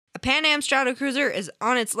Pan Am Stratocruiser is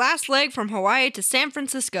on its last leg from Hawaii to San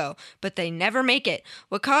Francisco, but they never make it.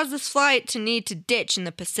 What caused this flight to need to ditch in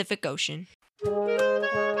the Pacific Ocean?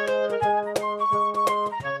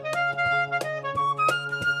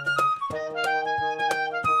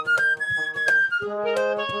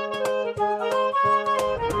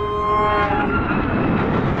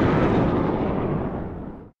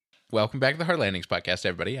 Welcome back to the Hard Landings podcast,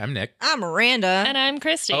 everybody. I'm Nick. I'm Miranda. And I'm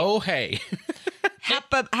Christy. Oh, hey.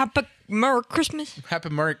 Happy Merry Christmas. Happy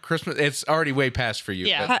Merry Christmas. It's already way past for you.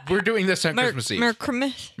 Yeah. But we're doing this on Christmas Eve. Merry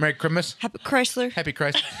Christmas. Merry Christmas. Happy Chrysler. Happy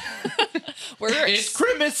Christ. We're It's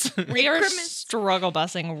Christmas. we are Christmas. struggle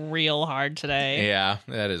busing real hard today. Yeah,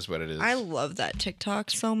 that is what it is. I love that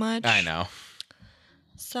TikTok so much. I know.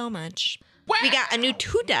 So much. Wow. We got a new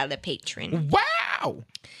 $2 patron. Wow.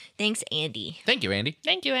 Thanks, Andy. Thank you, Andy.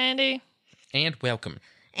 Thank you, Andy. And welcome.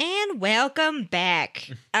 And welcome back.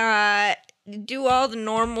 Do all the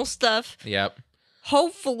normal stuff. Yep.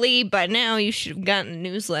 Hopefully, by now, you should have gotten a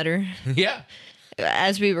newsletter. Yeah.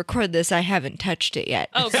 As we record this, I haven't touched it yet.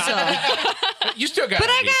 Oh, God. So, You still got but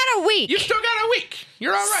a I week. got a week. You still got a week.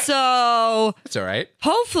 You're all right. So, It's all right.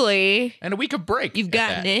 hopefully, And a week of break. you've at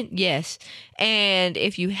gotten that. it. Yes. And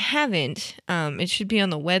if you haven't, it should be on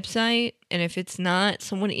the website. And if it's not,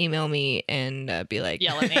 someone email me and be like,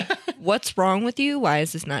 Yell at me. what's wrong with you? Why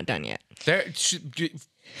is this not done yet?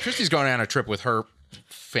 Christy's going on a trip with her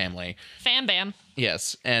family. Fam bam.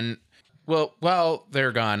 Yes. And, well, while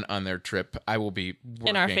they're gone on their trip, I will be working.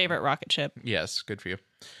 In our favorite rocket ship. Yes, good for you.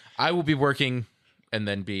 I will be working and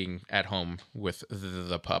then being at home with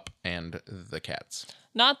the pup and the cats.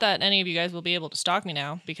 Not that any of you guys will be able to stalk me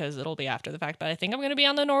now because it'll be after the fact, but I think I'm going to be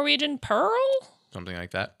on the Norwegian Pearl. Something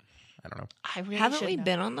like that. I don't know. I really Haven't should we know.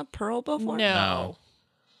 been on the Pearl before? No.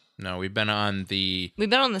 No, we've been on the... We've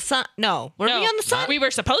been on the Sun. No. Were No. we on the Sun? We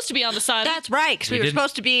were supposed to be on the Sun. That's right, because We we were didn't-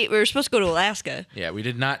 supposed to go to Alaska. Yeah, we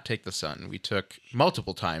did not take the Sun. We took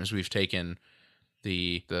multiple times. We've taken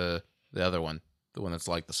the other one, the one that's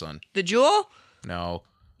like the Sun. The Jewel? No,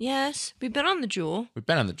 Yes, we've been on the Jewel. we've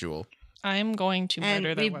been on the Jewel. I'm going to And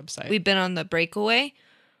murder their website. we've been on the Breakaway.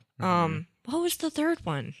 What was the third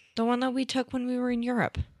one? The one that we took when we were in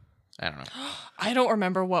Europe. I don't know. I don't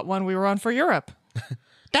remember what one we were on for Europe.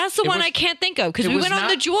 That's the It one was- I can't think of because it we was went on not-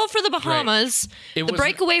 the Jewel for the Bahamas, It the was-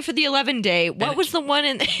 Breakaway for the 11-day. What And was the one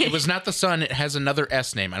in? It was not the Sun. It has another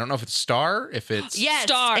S name. I don't know if it's Star, if it's... Yes,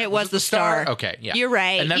 Star. it was the Star. Okay, yeah. You're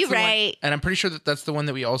right. And that's You're the one- right. and I'm pretty sure that that's the one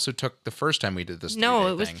that we also took the first time we did this. No,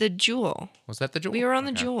 3-day it was thing. the Jewel. Was that the Jewel? We were on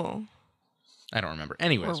the Okay. Jewel. I don't remember.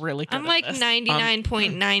 Anyways. We're really good I'm at like this.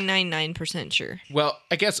 99.999% sure. Well,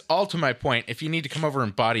 I guess all to my point, if you need to come over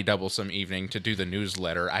and body double some evening to do the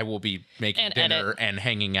newsletter, I will be making And dinner edit. and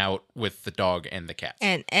hanging out with the dog and the cat.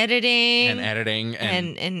 And editing. And editing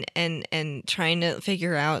and trying to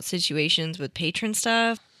figure out situations with patron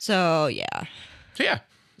stuff. So yeah. so yeah,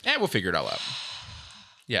 we'll figure it all out.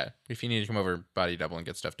 Yeah, if you need to come over, body double and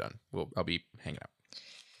get stuff done, I'll be hanging out.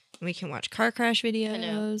 We can watch car crash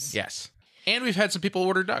videos. Yes, and we've had some people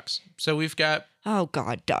order ducks, so we've got Oh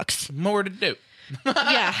God, ducks. more to do.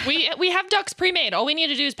 Yeah. We have ducks pre-made. All we need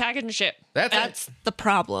to do is package and ship. That's That's the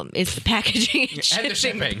problem. Is the packaging and And the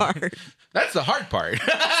shipping shipping. part. that's the hard part.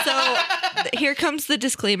 So here comes the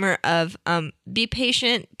disclaimer of be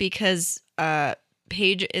patient because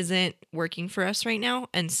Paige isn't working for us right now,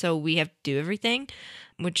 and so we have to do everything,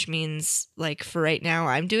 which means like for right now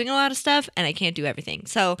I'm doing a lot of stuff and I can't do everything.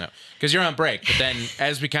 So No, because you're on break. But then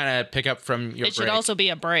as we kind of pick up from your It should break, also be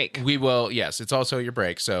a break. we will. Yes, it's also your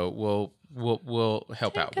break, so we'll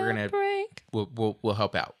help out. We're gonna break. we'll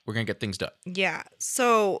help out. We're gonna get things done. yeah.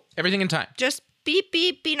 So Everything in time. just be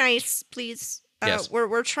nice, please. Yes.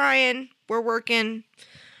 We're trying. We're working.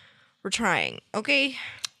 We're trying. Okay.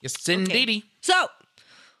 Yes, indeedy. So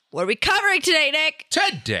what are we covering today, Nick?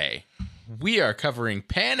 Today we are covering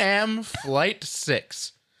Pan Am Flight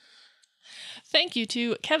 6. Thank you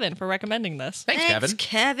to Kevin for recommending this. Thanks, Kevin.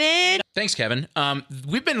 Kevin. Thanks, Kevin.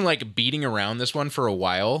 We've been like beating around this one for a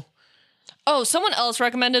while. Oh, someone else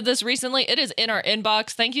recommended this recently. It is in our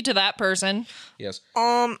inbox. Thank you to that person. Yes.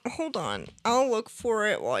 Hold on. I'll look for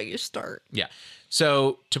it while you start. Yeah.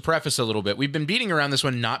 So to preface a little bit, we've been beating around this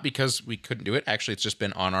one not because we couldn't do it. Actually, it's just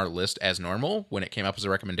been on our list as normal when it came up as a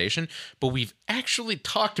recommendation. But we've actually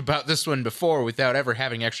talked about this one before without ever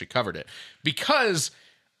having actually covered it because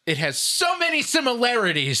it has so many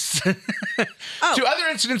similarities to other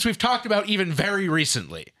incidents we've talked about even very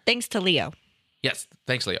recently. Thanks to Leo. Yes.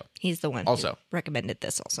 Thanks, Leo. He's the one Also. who recommended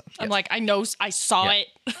this also. I'm like, I know, I saw Yeah.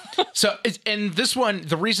 it. So, and this one,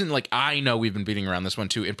 the reason like I know we've been beating around this one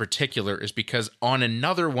too in particular is because on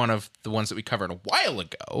another one of the ones that we covered a while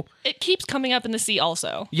ago, It keeps coming up in the sea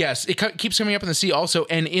also. yes, it keeps coming up in the sea also.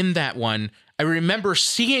 And in that one, I remember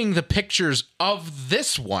seeing the pictures of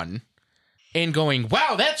this one and going,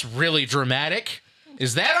 wow, that's really dramatic.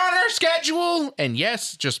 Is that on our schedule? And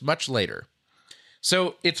yes, just much later.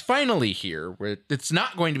 So it's finally here where it's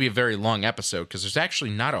not going to be a very long episode because there's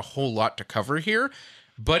actually not a whole lot to cover here,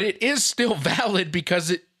 but it is still valid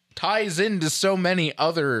because it ties into so many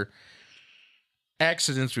other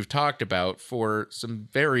accidents we've talked about for some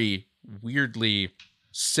very weirdly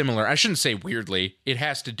similar. I shouldn't say weirdly. It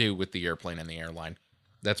has to do with the airplane and the airline.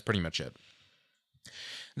 That's pretty much it.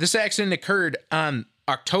 This accident occurred on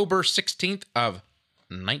October 16th of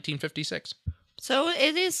 1956. So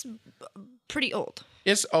it is pretty old.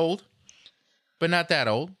 It's old, but not that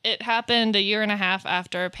old. It happened a year and a half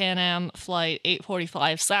after Pan Am Flight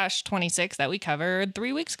 845/26 that we covered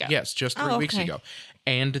 3 weeks ago. Yes, just 3 weeks ago.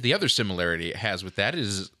 And the other similarity it has with that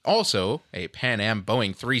is also a Pan Am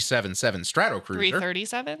Boeing 377 Stratocruiser.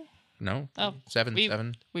 337? No, Oh,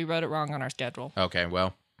 77. We wrote it wrong on our schedule. Okay,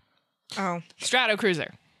 well, Oh.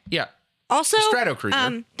 Stratocruiser. yeah. Also,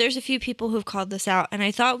 Stratocruiser. There's a few people who've called this out, and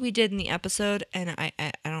I thought we did in the episode, and I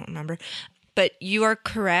don't remember. But you are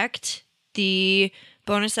correct. The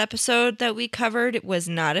bonus episode that we covered was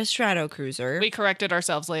not a Stratocruiser. We corrected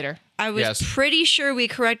ourselves later. I was Yes. pretty sure we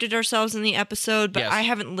corrected ourselves in the episode, but Yes. I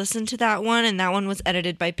haven't listened to that one, and that one was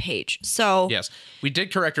edited by Paige. So, Yes, we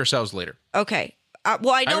did correct ourselves later. okay.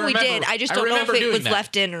 Well, I know we remember- did. I just I don't know if remember it doing was that.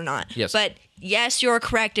 left in or not. Yes. But yes, you're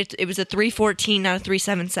correct. It was a 314, not a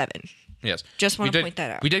 377. Yes. Just We want to did- point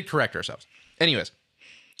that out. We did correct ourselves. Anyways.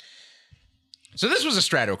 So this was a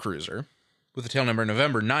Stratocruiser with the tail number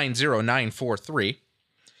November 90943.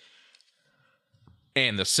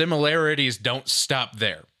 And the similarities don't stop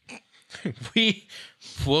there.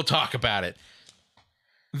 We'll talk about it.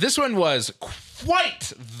 This one was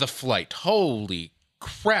quite the flight. Holy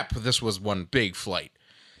crap, this was one big flight.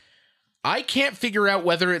 I can't figure out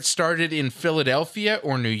whether it started in Philadelphia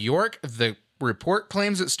or New York. The report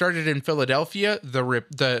claims it started in Philadelphia. The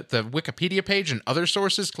Wikipedia page and other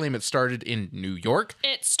sources claim it started in New York.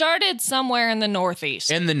 It started somewhere in the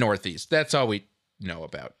Northeast. In the Northeast. That's all we know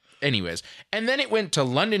about. Anyways, and then it went to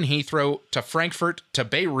London Heathrow, to Frankfurt, to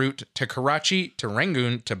Beirut, to Karachi, to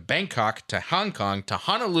Rangoon, to Bangkok, to Hong Kong, to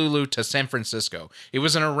Honolulu, to San Francisco. It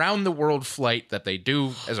was an around-the-world flight that they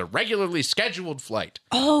do as a regularly scheduled flight.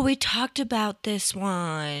 Oh, we talked about this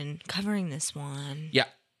one, covering this one. Yeah.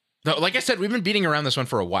 No, like I said, we've been beating around this one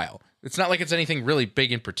for a while. It's not like it's anything really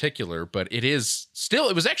big in particular, but it is still,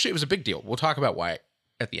 it was a big deal. We'll talk about why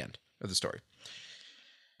at the end of the story.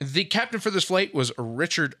 The captain for this flight was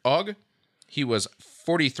Richard Ogg. He was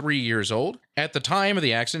 43 years old. At the time of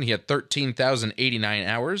the accident, he had 13,089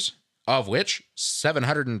 hours, of which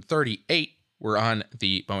 738 were on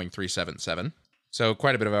the Boeing 377. So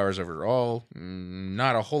quite a bit of hours overall.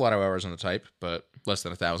 Not a whole lot of hours on the type, but less than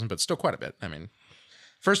 1,000, but still quite a bit. I mean,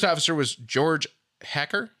 first officer was George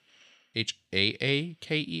Hacker,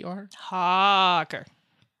 Haaker. Hawker.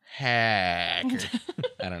 Hacker.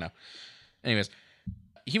 I don't know. Anyways,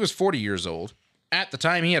 he was 40 years old. At the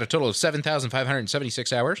time, he had a total of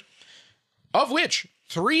 7,576 hours, of which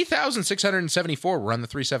 3,674 were on the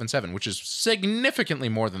 377, which is significantly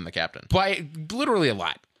more than the captain. By literally a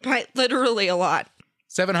lot. Right, literally a lot.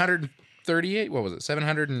 738, what was it?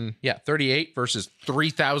 38 versus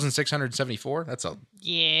 3,674. That's a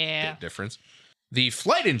Yeah. big difference. The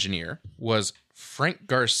flight engineer was Frank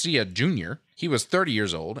Garcia Jr. He was 30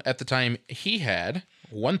 years old. At the time, he had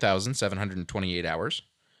 1,728 hours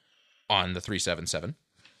on the 377.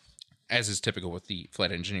 As is typical with the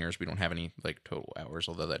flight engineers, we don't have any like total hours,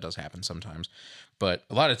 although that does happen sometimes. But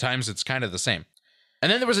a lot of times it's kind of the same.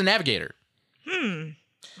 And then there was a navigator. The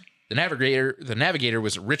navigator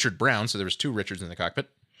was Richard Brown, so there was two Richards in the cockpit,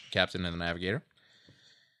 captain and the navigator.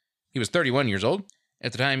 He was 31 years old.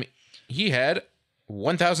 At the time, he had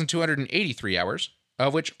 1,283 hours,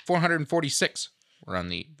 of which 446 were on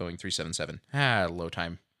the Boeing 377. Low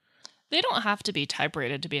time. They don't have to be type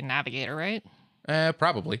rated to be a navigator, right?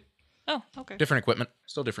 Probably. Oh, okay. Different equipment.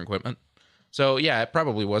 Still different equipment. So, yeah, it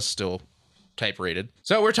probably was still type rated.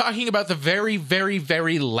 So, we're talking about the very, very,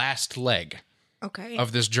 very last leg Okay.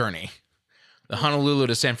 of this journey. The Honolulu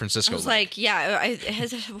to San Francisco I was leg. like, yeah, it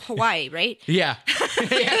has Hawaii, right? Yeah.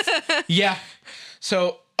 Yes. Yeah.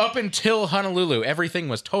 So, up until Honolulu, everything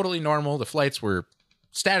was totally normal. The flights were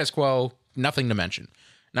status quo, nothing to mention.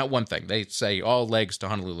 Not one thing. They say all legs to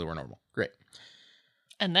Honolulu were normal. Great.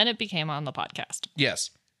 And then it became on the podcast.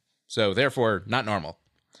 Yes. So therefore, not normal.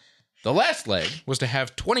 The last leg was to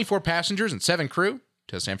have 24 passengers and 7 crew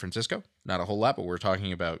to San Francisco. Not a whole lot, but we're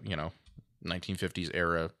talking about, 1950s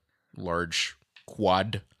era large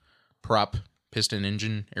quad prop piston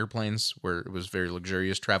engine airplanes where it was very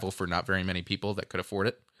luxurious travel for not very many people that could afford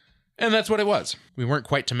it. And that's what it was. We weren't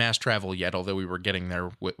quite to mass travel yet, although we were getting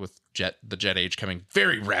there with the jet age coming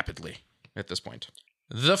very rapidly at this point.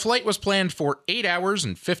 The flight was planned for 8 hours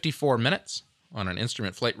and 54 minutes on an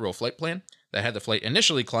instrument flight rule flight plan that had the flight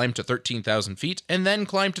initially climb to 13,000 feet and then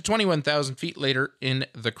climb to 21,000 feet later in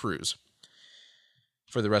the cruise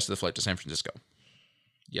for the rest of the flight to San Francisco.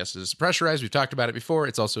 Yes, it is pressurized. We've talked about it before.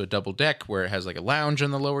 It's also a double deck where it has like a lounge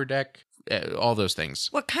on the lower deck. All those things.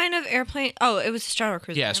 What kind of airplane? Oh, it was a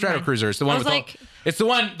Stratocruiser. Yeah, Stratocruiser. It's the one with it's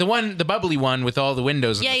the bubbly one with all the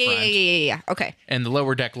windows in the front. Yeah. Okay. And the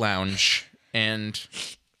lower deck lounge. And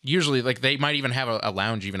usually, like, they might even have a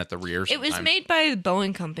lounge even at the rear sometimes. It was made by the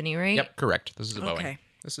Boeing company, right? Yep, correct. This is a Boeing. Okay.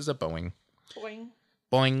 This is a Boeing. Boing.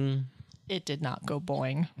 Boing. It did not go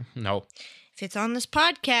boing. No. If it's on this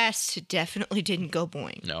podcast, it definitely didn't go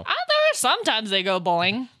boing. No. Sometimes they go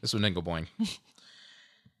boing. This one didn't go boing.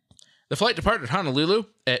 The flight departed Honolulu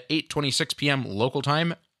at 8:26 p.m. local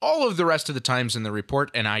time. All of the rest of the times in the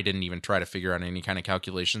report, and I didn't even try to figure out any kind of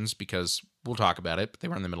calculations because we'll talk about it, but they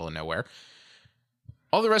were in the middle of nowhere.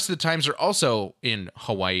 All the rest of the times are also in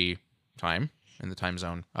Hawaii time, in the time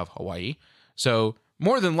zone of Hawaii. So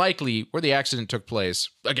more than likely, where the accident took place,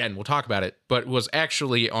 again, we'll talk about it, but was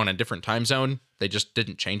actually on a different time zone. They just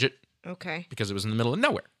didn't change it. Okay. Because it was in the middle of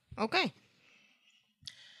nowhere. Okay.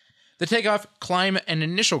 The takeoff, climb, and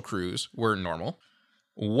initial cruise were normal.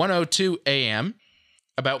 1:02 a.m.,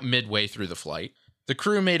 about midway through the flight, the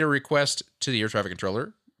crew made a request to the air traffic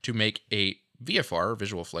controller to make a VFR,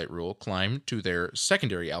 visual flight rule, climb to their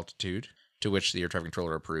secondary altitude, to which the air traffic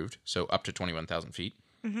controller approved, so up to 21,000 feet.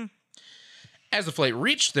 Mm-hmm. As the flight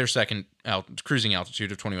reached their second cruising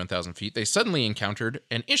altitude of 21,000 feet, they suddenly encountered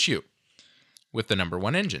an issue with the number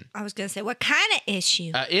one engine. I was going to say, what kind of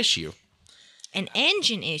issue? Issue. An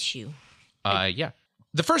engine issue. Yeah.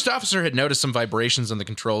 The first officer had noticed some vibrations on the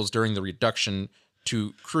controls during the reduction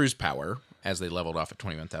to cruise power as they leveled off at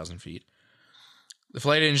 21,000 feet. The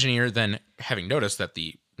flight engineer then, having noticed that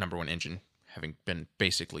the number one engine, having been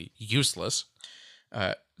basically useless,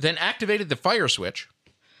 then activated the fire switch.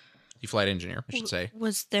 The flight engineer, I should say.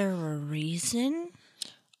 Was there a reason?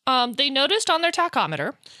 They noticed on their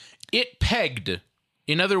tachometer. It pegged.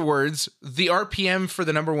 In other words, the RPM for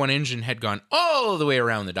the number one engine had gone all the way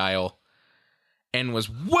around the dial and was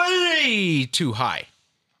way too high.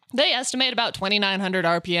 They estimate about 2,900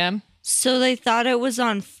 RPM. So they thought it was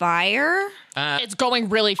on fire? It's going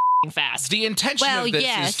really fast. The intention of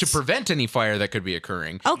this is to prevent any fire that could be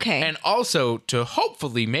occurring. Okay. And also to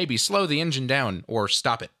hopefully maybe slow the engine down or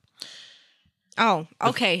stop it. Oh,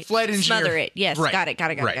 okay. Flight engineer, smother it. Yes, right, got it.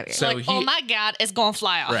 right. So like, oh my God, it's going to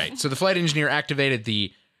fly off. Right. So the flight engineer activated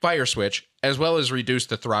the fire switch as well as reduced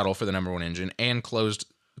the throttle for the number one engine and closed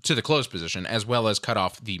to the closed position, as well as cut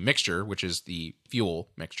off the mixture, which is the fuel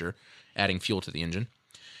mixture, adding fuel to the engine.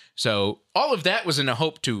 So all of that was in a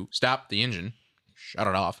hope to stop the engine, shut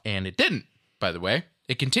it off, and it didn't, by the way.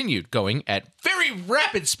 It continued going at very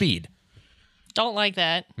rapid speed. Don't like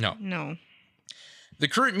that. No. The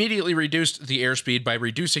crew immediately reduced the airspeed by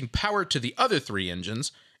reducing power to the other three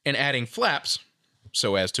engines and adding flaps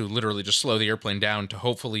so as to literally just slow the airplane down to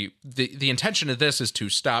hopefully... The intention of this is to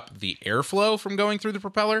stop the airflow from going through the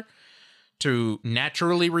propeller, to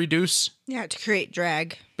naturally reduce... Yeah, to create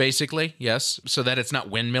drag. Basically, yes, so that it's not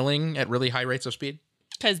windmilling at really high rates of speed.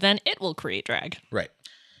 Because then it will create drag. Right.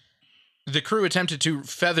 The crew attempted to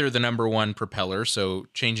feather the number one propeller, so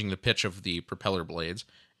changing the pitch of the propeller blades,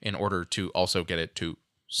 in order to also get it to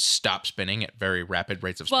stop spinning at very rapid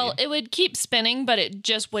rates of speed. Well, it would keep spinning, but it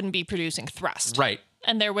just wouldn't be producing thrust. Right.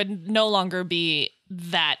 And there would no longer be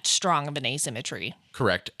that strong of an asymmetry.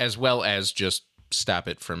 Correct. As well as just stop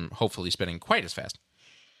it from hopefully spinning quite as fast.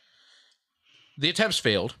 The attempts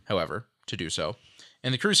failed, however, to do so.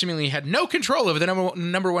 And the crew seemingly had no control over the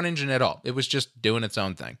number one engine at all. It was just doing its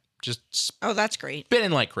own thing. Just Oh, that's great.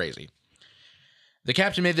 spinning like crazy. The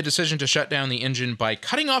captain made the decision to shut down the engine by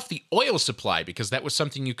cutting off the oil supply, because that was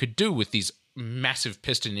something you could do with these massive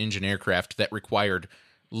piston engine aircraft that required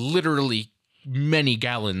literally many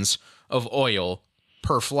gallons of oil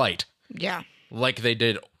per flight. Yeah. Like they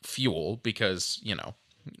did fuel, because,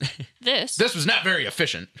 This was not very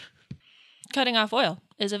efficient. cutting off oil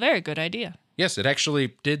is a very good idea. Yes, it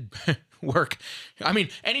actually did work. I mean,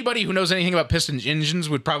 anybody who knows anything about piston engines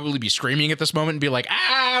would probably be screaming at this moment and be like,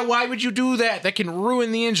 why would you do that? That can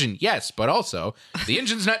ruin the engine. Yes, but also, the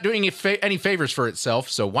engine's not doing any favors for itself,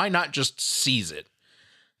 so why not just seize it?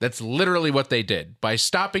 That's literally what they did. By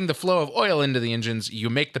stopping the flow of oil into the engines, you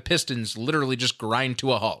make the pistons literally just grind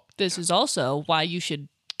to a halt. This is also why you should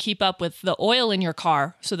keep up with the oil in your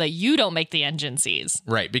car so that you don't make the engine seize.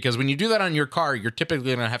 Right, because when you do that on your car, you're typically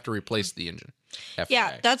going to have to replace the engine. FYI.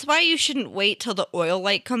 Yeah, that's why you shouldn't wait till the oil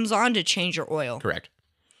light comes on to change your oil. Correct.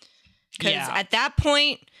 Because Yeah. at that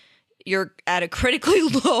point, you're at a critically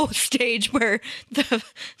low stage where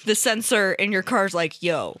the sensor in your car's like,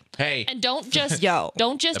 yo. Hey, And don't just Yo.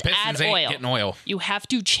 don't the just pistons add ain't oil. getting oil. You have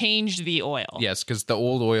to change the oil. Yes, because the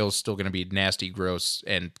old oil is still going to be nasty, gross,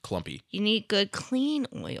 and clumpy. You need good, clean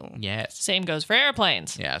oil. Yes. Same goes for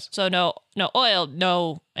airplanes. Yes. So no oil,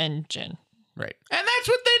 no engine. Right. And that's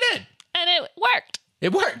what they did. And it worked.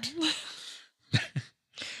 It worked.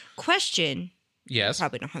 Question. Yes.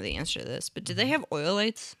 Probably don't have the answer to this, but did they have oil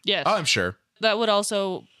lights? Yes. Oh, I'm sure. That would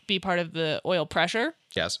also be part of the oil pressure.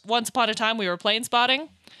 Yes. Once upon a time, we were plane spotting,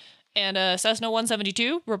 and a Cessna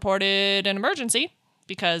 172 reported an emergency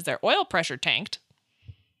because their oil pressure tanked.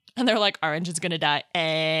 And they're like, our engine's going to die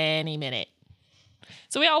any minute.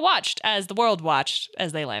 So we all watched as the world watched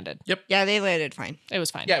as they landed. Yeah, they landed fine. It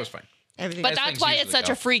was fine. Yeah, it was fine. Everything. But As that's things why it's usually such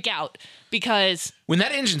go. a freak out, because When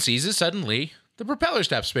that engine seizes, suddenly the propeller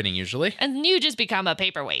stops spinning, usually. and you just become a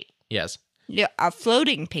paperweight. Yes. Yeah, a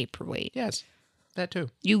floating paperweight. Yes. That too.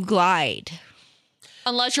 You glide.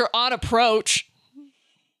 Unless you're on approach.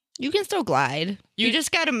 You can still glide. You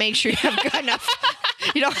just got to make sure you have got enough.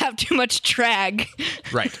 You don't have too much drag,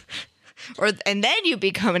 Right. and then you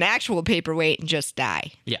become an actual paperweight and just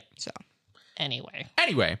die. Yeah. So Anyway.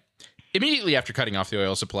 Anyway, immediately after cutting off the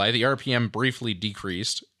oil supply, the RPM briefly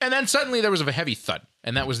decreased, and then suddenly there was a heavy thud,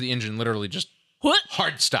 and that was the engine literally just What?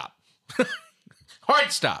 hard stop.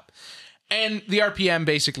 Hard stop. And the RPM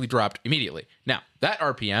basically dropped immediately. Now, that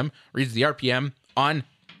RPM reads the RPM on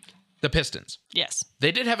the pistons. Yes.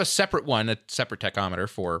 They did have a separate tachometer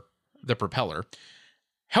for the propeller.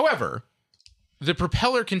 However, the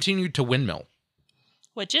propeller continued to windmill.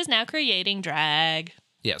 Which is now creating drag.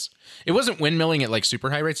 Yes. It wasn't windmilling at like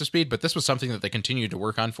super high rates of speed, but this was something that they continued to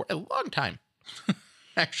work on for a long time.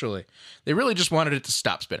 Actually, they really just wanted it to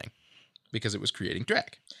stop spinning because it was creating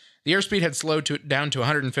drag. The airspeed had slowed down to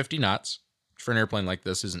 150 knots. For an airplane like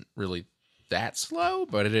this, isn't really that slow,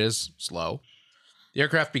 but it is slow. The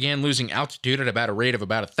aircraft began losing altitude at about a rate of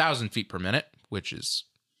about 1,000 feet per minute, which is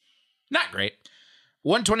not great.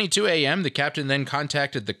 1:22 a.m., the captain then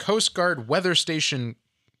contacted the Coast Guard weather station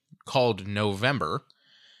called November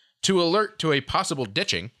to alert to a possible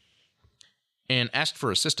ditching and asked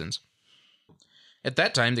for assistance. At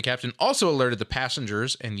that time, the captain also alerted the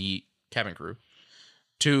passengers and the cabin crew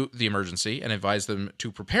to the emergency and advised them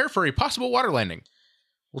to prepare for a possible water landing.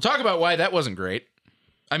 We'll talk about why that wasn't great.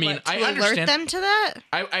 I mean, What, to I alert understand them to that.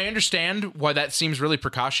 I understand why that seems really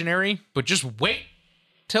precautionary, but just wait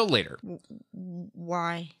till later.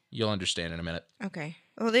 Why? You'll understand in a minute. Okay.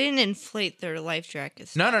 Oh, they didn't inflate their life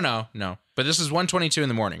jackets. No. But this is 1:22 in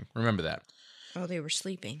the morning. Remember that. Oh, they were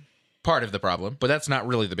sleeping. Part of the problem, but that's not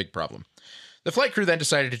really the big problem. The flight crew then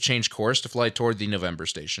decided to change course to fly toward the November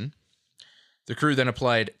station. The crew then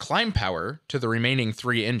applied climb power to the remaining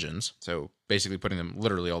 3 engines, so basically putting them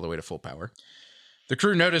literally all the way to full power. The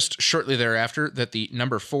crew noticed shortly thereafter that the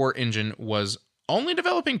number 4 engine was only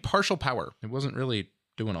developing partial power. It wasn't really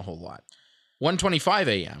doing a whole lot. 1:25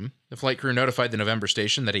 a.m., the flight crew notified the November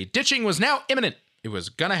station that a ditching was now imminent. It was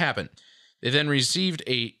gonna happen. They then received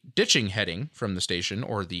a ditching heading from the station,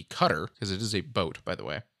 or the cutter, because it is a boat, by the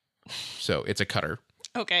way. So it's a cutter.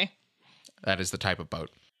 Okay. That is the type of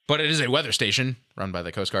boat. But it is a weather station run by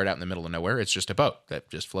the Coast Guard out in the middle of nowhere. It's just a boat that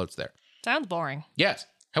just floats there. Sounds boring. Yes.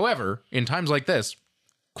 However, in times like this,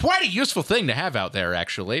 quite a useful thing to have out there,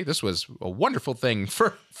 actually. This was a wonderful thing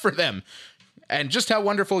for them. And just how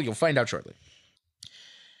wonderful, you'll find out shortly.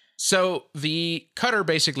 So the cutter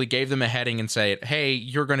basically gave them a heading and said, hey,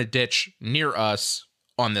 you're going to ditch near us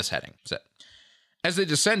on this heading. That's it. As they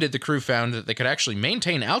descended, the crew found that they could actually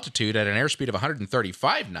maintain altitude at an airspeed of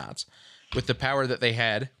 135 knots with the power that they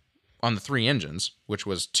had on the 3 engines, which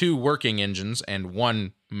was 2 working engines and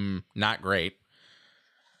 1 not great,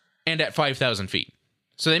 and at 5,000 feet.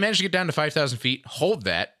 So they managed to get down to 5,000 feet, hold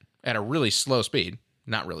that at a really slow speed.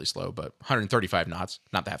 Not really slow, but 135 knots,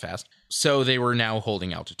 not that fast. So they were now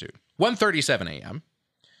holding altitude. 1:37 a.m.,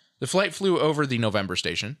 the flight flew over the November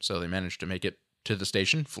station, so they managed to make it to the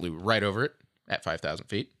station, flew right over it at 5,000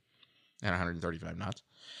 feet at 135 knots.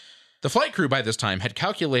 The flight crew by this time had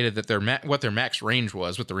calculated that what their max range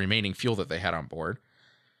was with the remaining fuel that they had on board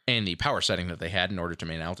and the power setting that they had in order to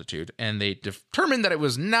maintain altitude, and they determined that it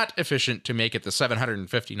was not efficient to make it the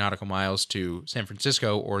 750 nautical miles to San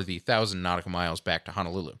Francisco or the 1,000 nautical miles back to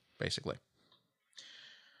Honolulu, basically.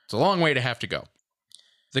 It's a long way to have to go.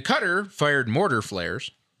 The cutter fired mortar flares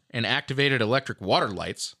and activated electric water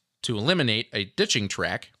lights to eliminate a ditching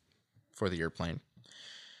track for the airplane.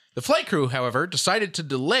 The flight crew, however, decided to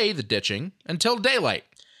delay the ditching until daylight,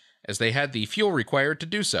 as they had the fuel required to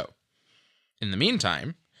do so. In the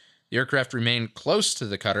meantime, the aircraft remained close to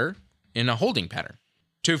the cutter in a holding pattern.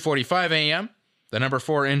 2:45 a.m., the number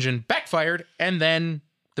 4 engine backfired, and then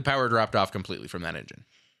the power dropped off completely from that engine.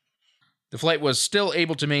 The flight was still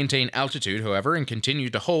able to maintain altitude, however, and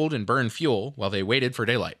continued to hold and burn fuel while they waited for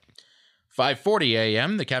daylight. 5:40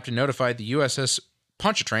 a.m., the captain notified the USS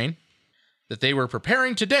Pontchartrain that they were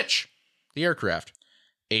preparing to ditch the aircraft.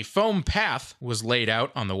 A foam path was laid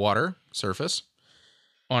out on the water surface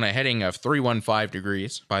on a heading of 315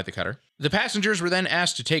 degrees by the cutter. The passengers were then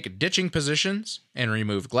asked to take ditching positions and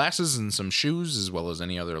remove glasses and some shoes, as well as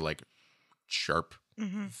any other, sharp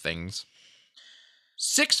things.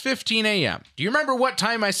 6:15 a.m. Do you remember what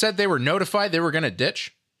time I said they were notified they were going to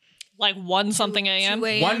ditch? Like 1-something a.m.?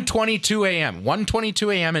 1:22 a.m.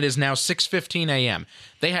 1:22 a.m. It is now 6:15 a.m.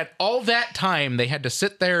 They had all that time they had to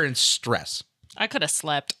sit there and stress. I could have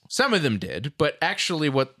slept. Some of them did, but actually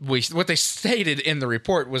what they stated in the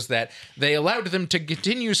report was that they allowed them to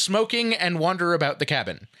continue smoking and wander about the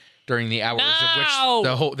cabin during the hours of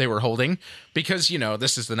which they were holding, because,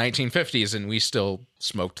 this is the 1950s and we still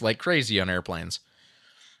smoked like crazy on airplanes.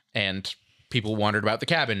 And people wandered about the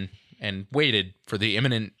cabin and waited for the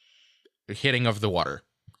imminent hitting of the water.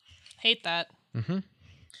 Hate that.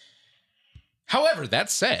 However, that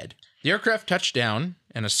said, the aircraft touched down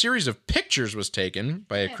and a series of pictures was taken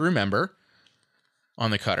by a crew member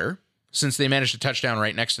on the cutter, since they managed to touch down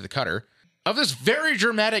right next to the cutter, of this very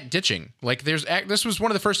dramatic ditching. This was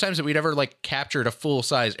one of the first times that we'd ever captured a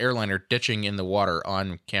full-size airliner ditching in the water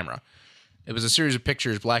on camera. It was a series of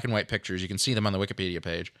pictures, black and white pictures. You can see them on the Wikipedia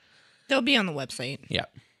page. They'll be on the website. Yeah.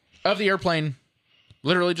 Of the airplane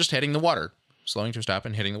literally just hitting the water, slowing to a stop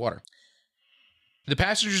and hitting the water. The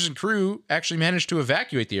passengers and crew actually managed to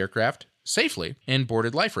evacuate the aircraft safely and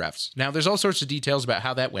boarded life rafts. Now, there's all sorts of details about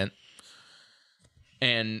how that went,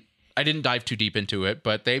 and I didn't dive too deep into it,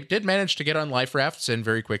 but they did manage to get on life rafts and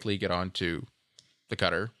very quickly get onto the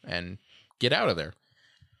cutter and get out of there.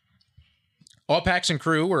 All packs and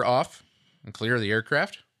crew were off and clear of the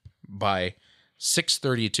aircraft by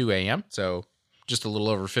 6:32 a.m., so just a little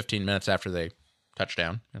over 15 minutes after they touched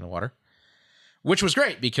down in the water, which was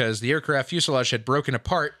great because the aircraft fuselage had broken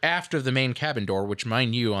apart after the main cabin door, which,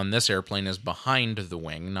 mind you, on this airplane is behind the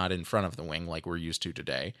wing, not in front of the wing like we're used to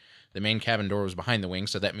today. The main cabin door was behind the wing,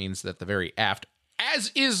 so that means that the very aft,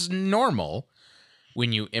 as is normal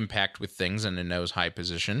when you impact with things in a nose-high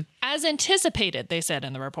position. As anticipated, they said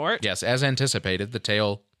in the report. Yes, as anticipated, the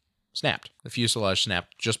tail snapped. The fuselage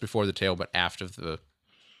snapped just before the tail, but aft of the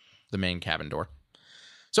main cabin door.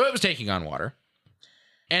 So it was taking on water.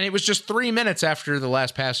 And it was just 3 minutes after the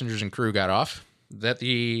last passengers and crew got off that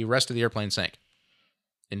the rest of the airplane sank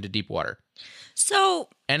into deep water.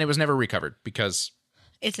 And it was never recovered because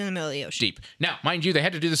it's in the middle of the ocean. Deep. Now, mind you, they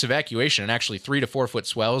had to do this evacuation in actually 3 to 4 foot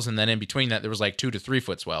swells, and then in between that there was 2 to 3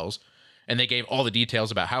 foot swells. And they gave all the details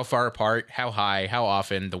about how far apart, how high, how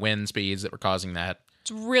often, the wind speeds that were causing that.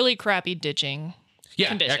 It's really crappy ditching. Yeah,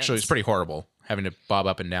 conditions. Actually, it's pretty horrible having to bob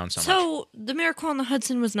up and down so much. So the Miracle on the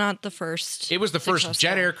Hudson was not the first. It was the first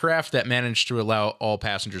jet aircraft that managed to allow all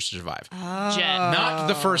passengers to survive. Jet. Not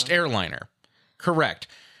the first airliner. Correct.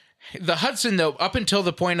 The Hudson, though, up until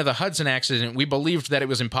the point of the Hudson accident, we believed that it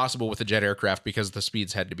was impossible with a jet aircraft because the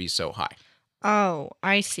speeds had to be so high. Oh,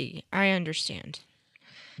 I see. I understand.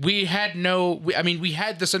 We had we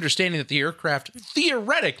had this understanding that the aircraft,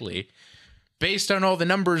 theoretically, based on all the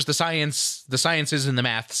numbers, the sciences and the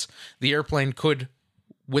maths, the airplane could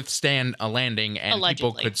withstand a landing and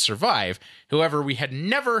Allegedly. people could survive. However, we had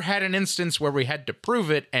never had an instance where we had to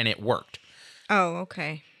prove it and it worked. Oh,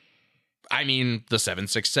 okay. I mean, the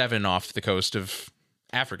 767 off the coast of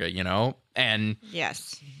Africa, and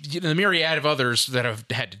yes, the myriad of others that have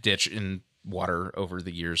had to ditch in water over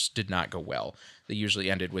the years did not go well. They usually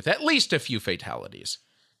ended with at least a few fatalities.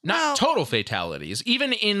 Not total fatalities,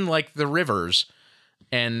 even in the rivers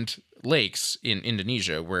and lakes in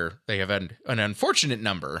Indonesia, where they have had an unfortunate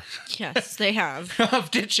number. Yes, they have. Of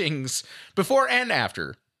ditchings before and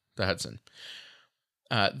after the Hudson.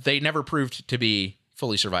 They never proved to be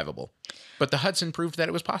fully survivable, but the Hudson proved that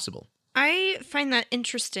it was possible. I find that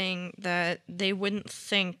interesting that they wouldn't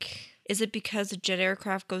think Is it because a jet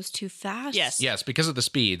aircraft goes too fast? Yes, because of the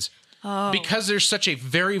speeds. Oh. Because there's such a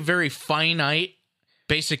very, very finite,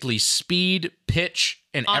 basically speed, pitch,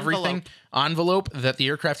 and everything envelope that the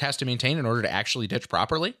aircraft has to maintain in order to actually ditch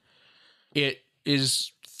properly. It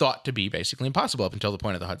is thought to be basically impossible up until the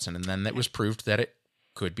point of the Hudson. And then it was proved that it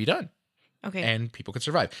could be done. Okay. And people could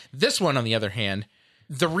survive. This one, on the other hand,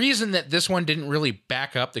 the reason that this one didn't really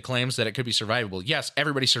back up the claims that it could be survivable, yes,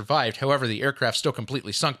 everybody survived. However, the aircraft still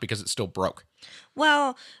completely sunk because it still broke.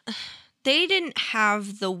 Well, they didn't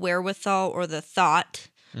have the wherewithal or the thought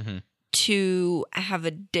to have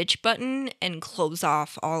a ditch button and close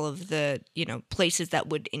off all of the, places that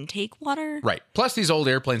would intake water. Right. Plus, these old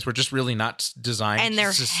airplanes were just really not designed. And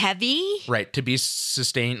they're heavy. Right. To be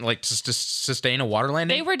sustained, like to sustain a water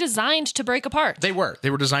landing. They were designed to break apart. They were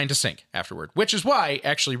designed to sink afterward, which is why,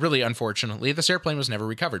 actually, really unfortunately, this airplane was never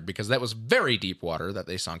recovered because that was very deep water that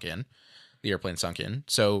they sunk in. The airplane sunk in.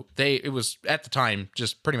 So it was, at the time,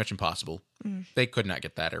 just pretty much impossible. They could not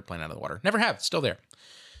get that airplane out of the water. Never have. It's still there.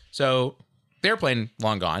 So the airplane,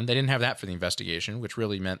 long gone. They didn't have that for the investigation, which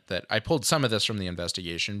really meant that I pulled some of this from the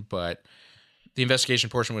investigation, but the investigation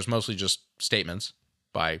portion was mostly just statements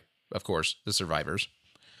by, of course, the survivors,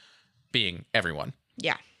 being everyone.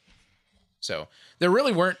 Yeah. So there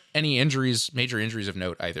really weren't any major injuries of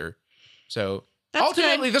note either. So That's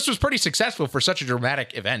ultimately, good. this was pretty successful for such a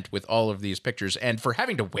dramatic event with all of these pictures, and for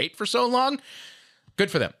having to wait for so long,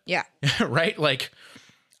 good for them. Yeah. Right? Like,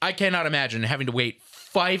 I cannot imagine having to wait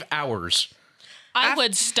 5 hours. I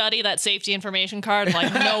would study that safety information card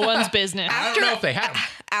like no one's business. I don't know if they had them.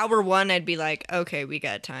 Hour 1, I'd be like, okay, we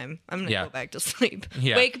got time. I'm going to Yeah. go back to sleep.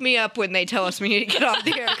 Yeah. Wake me up when they tell us we need to get off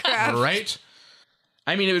the aircraft. Right?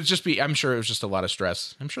 I mean, it would just be, I'm sure it was just a lot of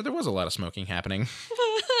stress. I'm sure there was a lot of smoking happening.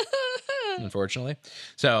 Unfortunately.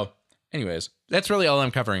 So, anyways, that's really all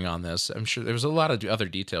I'm covering on this. I'm sure there was a lot of other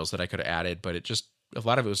details that I could have added, but a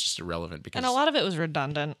lot of it was just irrelevant because And a lot of it was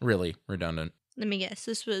redundant. really redundant. Let me guess.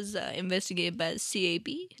 This was investigated by the CAB?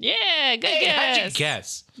 Yeah, good Hey, guess. how'd you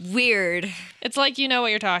guess? Weird. It's like you know what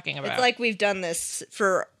you're talking about. It's like we've done this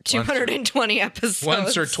for 220 episodes.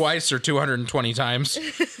 Once or twice or 220 times.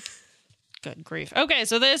 Good grief. Okay,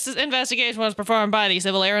 so this investigation was performed by the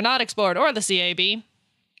Civil Aeronautics Board or the CAB.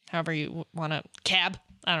 However you want to, CAB.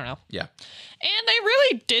 I don't know. Yeah. And they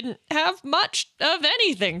really didn't have much of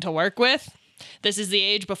anything to work with. This is the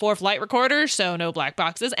age before flight recorders, so no black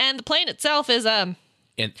boxes. And the plane itself is In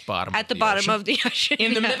the bottom at of the the bottom ocean. of the ocean.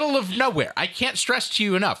 In the middle of nowhere. I can't stress to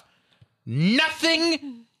you enough.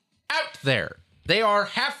 Nothing out there. They are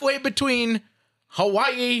halfway between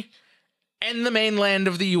Hawaii and the mainland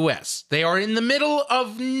of the U.S. They are in the middle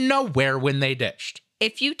of nowhere when they ditched.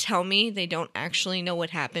 If you tell me they don't actually know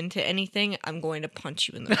what happened to anything, I'm going to punch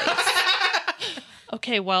you in the face.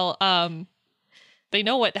 okay, well, they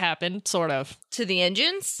know what happened, sort of. To the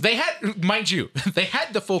engines? They had, mind you, they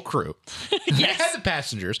had the full crew. They had the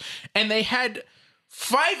passengers, and they had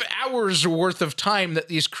 5 hours worth of time that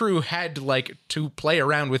these crew had to play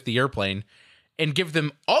around with the airplane and give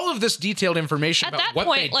them all of this detailed information At about that what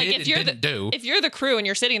point, they like did if you're and didn't do. if you're the crew and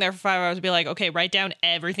you're sitting there for 5 hours, be like, okay, write down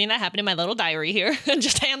everything that happened in my little diary here, and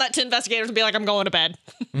just hand that to investigators and be like, I'm going to bed.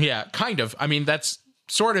 Yeah, kind of. I mean, that's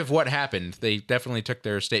sort of what happened. They definitely took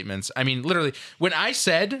their statements. I mean, literally, when I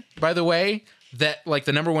said, by the way, that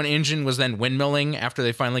the number one engine was then windmilling after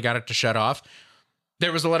they finally got it to shut off,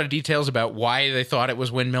 there was a lot of details about why they thought it was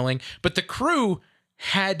windmilling, but the crew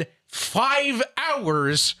had 5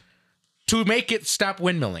 hours to make it stop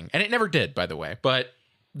windmilling. And it never did, by the way, but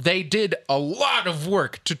they did a lot of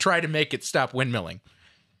work to try to make it stop windmilling.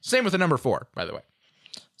 Same with the number 4, by the way.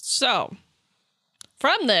 So,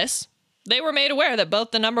 from this, they were made aware that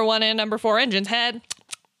both the number 1 and number 4 engines had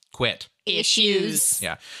Quit. issues.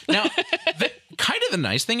 Yeah. Now, kind of the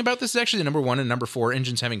nice thing about this is actually the number 1 and number 4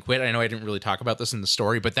 engines having quit. I know I didn't really talk about this in the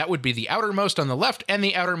story, but that would be the outermost on the left and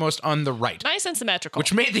the outermost on the right. Nice and symmetrical.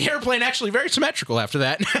 Which made the airplane actually very symmetrical after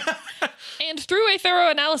that. And through a thorough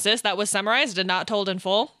analysis that was summarized and not told in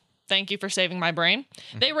full, thank you for saving my brain,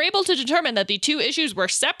 they were able to determine that the two issues were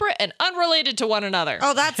separate and unrelated to one another.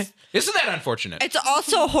 Oh, that's... Isn't that unfortunate? It's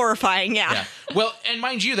also horrifying, yeah. Yeah. Well, and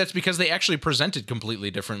mind you, that's because they actually presented completely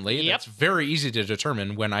differently. Yep. That's very easy to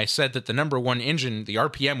determine when I said that the number 1 engine, the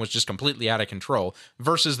RPM was just completely out of control,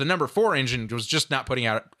 versus the number 4 engine was just not putting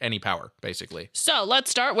out any power, basically. So let's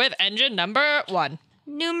start with engine number 1.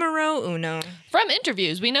 Numero uno. From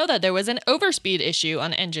interviews, we know that there was an overspeed issue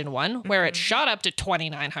on engine 1 where it shot up to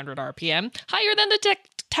 2,900 RPM, higher than the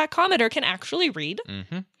tachometer can actually read.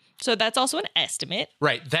 Mm-hmm. So that's also an estimate.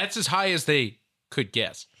 Right. That's as high as they could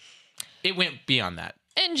guess. It went beyond that.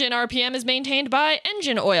 Engine RPM is maintained by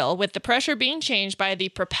engine oil, with the pressure being changed by the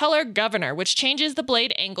propeller governor, which changes the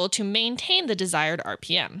blade angle to maintain the desired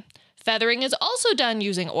RPM. Feathering is also done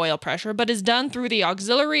using oil pressure, but is done through the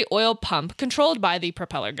auxiliary oil pump controlled by the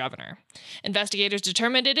propeller governor. Investigators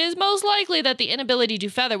determined it is most likely that the inability to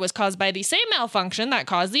feather was caused by the same malfunction that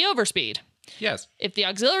caused the overspeed. Yes. If the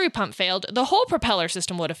auxiliary pump failed, the whole propeller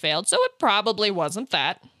system would have failed, so it probably wasn't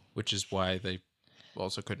that. Which is why they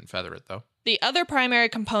also couldn't feather it, though. The other primary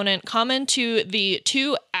component common to the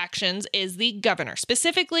two actions is the governor,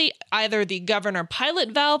 specifically either the governor pilot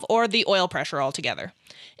valve or the oil pressure altogether.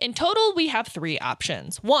 In total, we have 3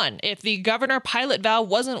 options. 1, if the governor pilot valve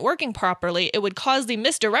wasn't working properly, it would cause the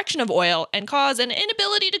misdirection of oil and cause an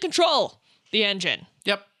inability to control the engine.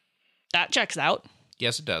 Yep. That checks out.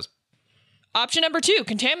 Yes, it does. Option number 2,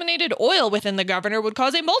 contaminated oil within the governor would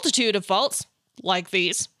cause a multitude of faults, like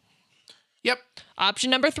these. Yep. Option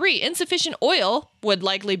number 3, insufficient oil would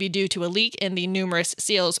likely be due to a leak in the numerous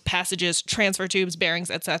seals, passages, transfer tubes, bearings,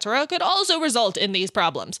 etc. could also result in these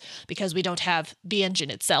problems. Because we don't have the engine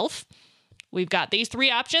itself, we've got these 3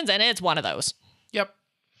 options, and it's one of those. Yep.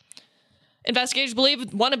 Investigators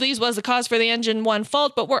believe one of these was the cause for the engine 1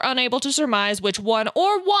 fault, but were unable to surmise which one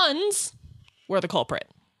or ones were the culprit.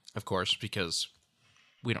 Of course, because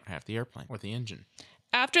we don't have the airplane or the engine.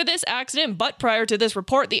 After this accident, but prior to this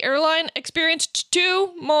report, the airline experienced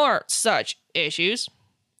 2 more such issues.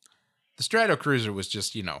 The Stratocruiser was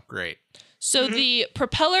just, great. So the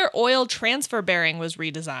propeller oil transfer bearing was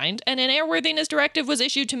redesigned, and an airworthiness directive was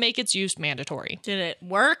issued to make its use mandatory. Did it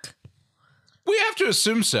work? We have to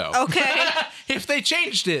assume so. Okay. If they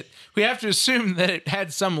changed it, we have to assume that it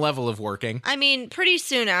had some level of working. I mean, pretty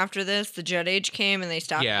soon after this, the jet age came and they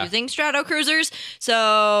stopped Yeah. using Stratocruisers.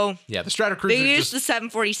 So Yeah, the Stratocruiser they used the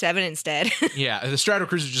 747 instead. Yeah, the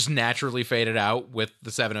Stratocruiser just naturally faded out with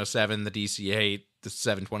the 707, the DC-8, the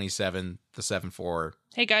 727, the 74.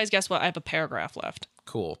 Hey guys, guess what? I have a paragraph left.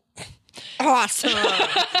 Cool. Awesome.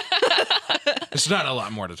 There's not a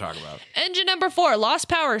lot more to talk about. Engine number 4 lost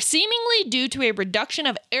power seemingly due to a reduction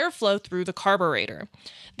of airflow through the carburetor.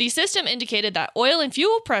 The system indicated that oil and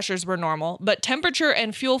fuel pressures were normal, but temperature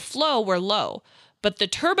and fuel flow were low. But the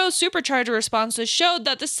turbo supercharger responses showed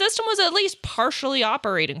that the system was at least partially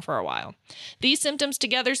operating for a while. These symptoms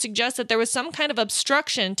together suggest that there was some kind of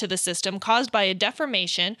obstruction to the system caused by a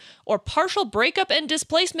deformation or partial breakup and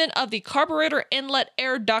displacement of the carburetor inlet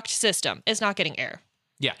air duct system. It's not getting air.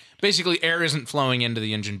 Yeah, basically air isn't flowing into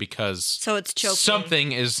the engine because So it's choking.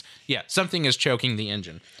 something is choking the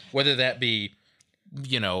engine. Whether that be,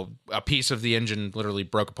 a piece of the engine literally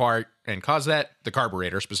broke apart and caused that, the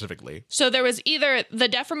carburetor specifically. So there was either the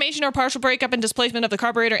deformation or partial breakup and displacement of the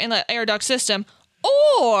carburetor inlet air duct system,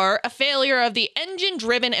 or a failure of the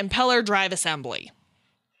engine-driven impeller drive assembly.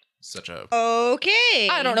 Such a... Okay.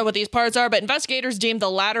 I don't know what these parts are, but investigators deemed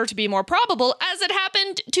the latter to be more probable, as it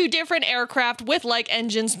happened to different aircraft with like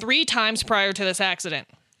engines 3 times prior to this accident.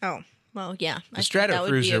 Oh, well, yeah. The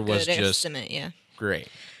Stratocruiser was just estimate, yeah. great.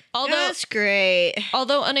 That's great.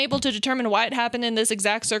 Although unable to determine why it happened in this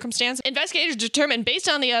exact circumstance, investigators determined based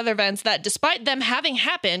on the other events that despite them having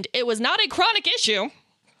happened, it was not a chronic issue.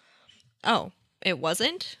 Oh, it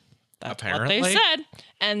wasn't? That's Apparently. what they said.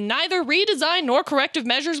 And neither redesign nor corrective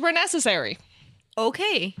measures were necessary.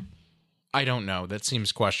 Okay. I don't know. That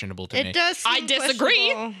seems questionable to me. It does seem I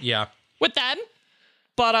disagree. questionable. Yeah. With them.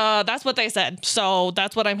 But that's what they said. So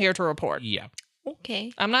that's what I'm here to report. Yeah.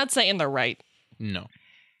 Okay. I'm not saying they're right. No.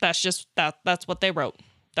 That's just that's what they wrote.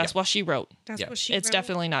 That's what she wrote. That's Yeah. what she It's wrote.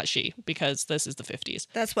 definitely not she, because this is the 50s.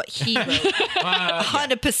 That's what he wrote.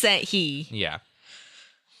 100% he. Yeah.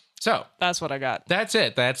 So, That's what I got. that's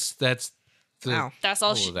it. That's the... Wow. That's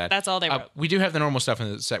all all of that. that's all they wrote. We do have the normal stuff in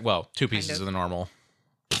the well, 2 pieces of. of the normal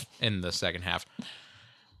in the second half.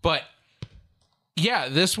 But yeah,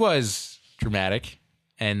 this was dramatic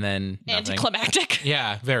and then nothing. Anticlimactic.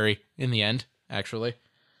 Yeah, very in the end, actually.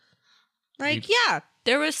 Like, yeah,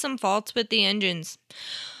 there was some faults with the engines.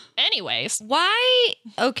 Anyways, Why?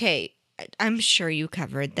 Okay, I'm sure you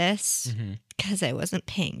covered this because I wasn't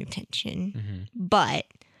paying attention. But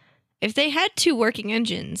if they had 2 working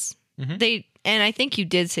engines, and I think you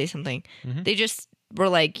did say something, they just were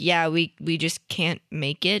like, yeah, we just can't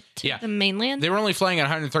make it to the mainland. They were only flying at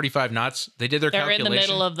 135 knots. They did their they're in calculation.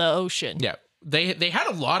 the middle of the ocean. Yeah. They had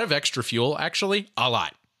a lot of extra fuel, actually. A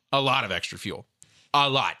lot of extra fuel. A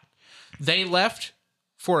lot. They left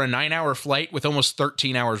for a 9-hour flight with almost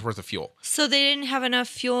 13 hours worth of fuel. So they didn't have enough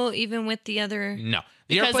fuel even with the other... No.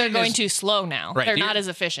 The Because they're airplane going is- too slow now. Right, They're the- not as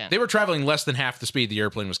efficient. They were traveling less than half the speed the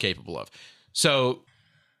airplane was capable of. So,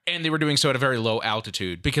 and they were doing so at a very low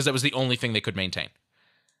altitude because that was the only thing they could maintain.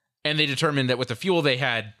 And they determined that with the fuel they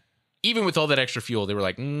had, even with all that extra fuel, they were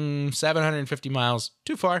like, 750 miles,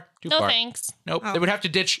 too far, too No far. thanks. Nope. Oh. They would have to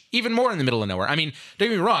ditch even more in the middle of nowhere. I mean, don't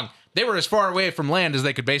get me wrong. They were as far away from land as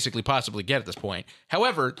they could basically possibly get at this point.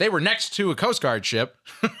 However, they were next to a Coast Guard ship,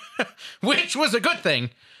 which was a good thing.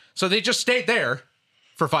 So they just stayed there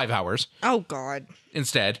for 5 hours Oh, God.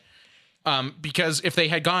 instead. Because if they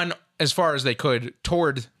had gone as far as they could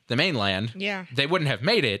toward the mainland, Yeah. they wouldn't have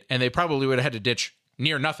made it, and they probably would have had to ditch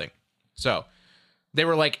near nothing. So they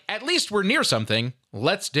were like, at least we're near something.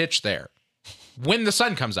 Let's ditch there. When the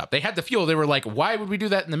sun comes up, they had the fuel. They were like, why would we do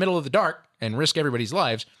that in the middle of the dark and risk everybody's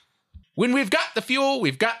lives? When we've got the fuel,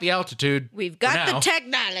 we've got the altitude. We've for got now, the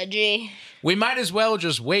technology. we might as well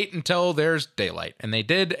just wait until there's daylight. And they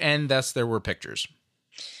did, and thus there were pictures.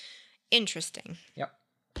 Interesting. Yep.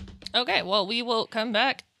 Okay, well, we will come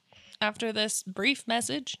back after this brief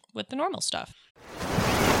message with the normal stuff.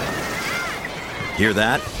 Hear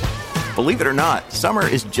that? Believe it or not, summer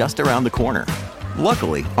is just around the corner.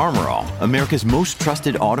 Luckily, Armor All, America's most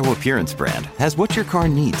trusted auto appearance brand, has what your car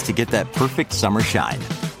needs to get that perfect summer shine.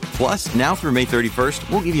 Plus, now through May 31st,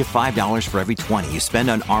 we'll give you $5 for every $20 you spend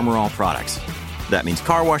on Armor All products. That means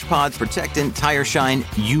car wash pods, protectant, tire shine,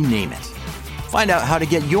 you name it. Find out how to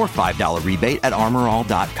get your $5 rebate at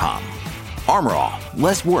armorall.com. Armor All,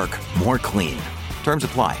 less work, more clean. Terms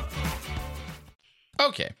apply.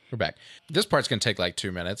 Okay, we're back. This part's going to take like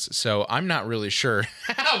 2 minutes, so I'm not really sure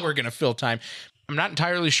how we're going to fill time. I'm not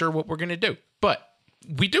entirely sure what we're going to do, but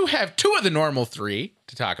we do have 2 of the normal 3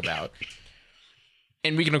 to talk about.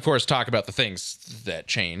 And we can, of course, talk about the things that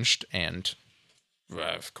changed. And,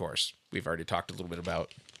 of course, we've already talked a little bit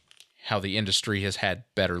about how the industry has had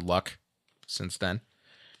better luck since then.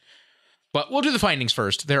 But we'll do the findings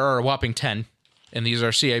first. There are a whopping 10, and these are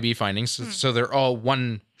CIB findings, so they're all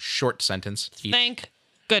one short sentence each. Thank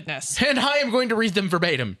goodness. And I am going to read them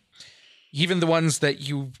verbatim, even the ones that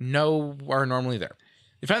you know are normally there.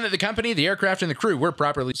 They found that the company, the aircraft, and the crew were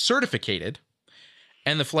properly certificated,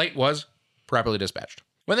 and the flight was properly dispatched.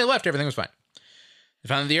 When they left, everything was fine. They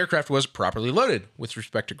found that the aircraft was properly loaded with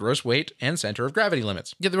respect to gross weight and center of gravity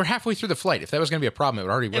limits. Yeah, they were halfway through the flight. If that was going to be a problem, it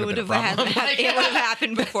would It have would been a have problem. it would have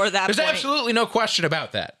happened before that There's point. absolutely no question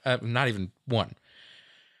about that. Not even one.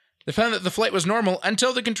 They found that the flight was normal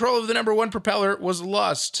until the control of the number 1 propeller was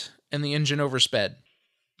lost and the engine oversped.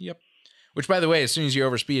 Yep. Which, by the way, as soon as you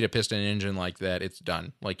overspeed a piston engine like that, it's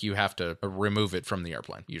done. Like, you have to remove it from the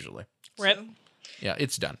airplane, usually. Rip. Yeah,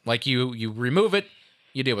 it's done. Like, you remove it,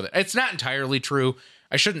 you deal with it. It's not entirely true.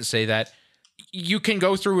 I shouldn't say that. You can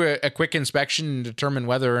go through a quick inspection and determine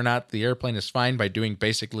whether or not the airplane is fine by doing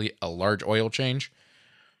basically a large oil change,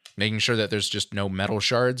 making sure that there's just no metal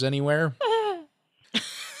shards anywhere.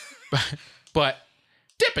 But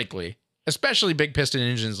typically, especially big piston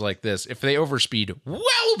engines like this, if they overspeed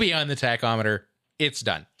well beyond the tachometer, it's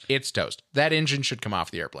done. It's toast. That engine should come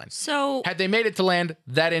off the airplane. So, Had they made it to land,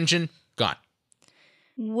 that engine, gone.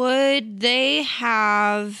 would they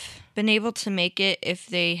have been able to make it if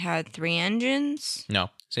they had 3 engines? No,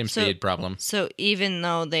 same So- speed problem. So, even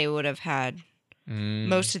though they would have had Mm,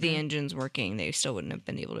 most of the engines working, they still wouldn't have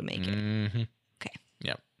been able to make it. mhm. Okay.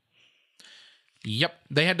 Yep.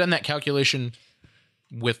 They had done that calculation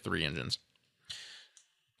with 3 engines.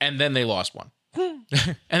 And then they lost one. And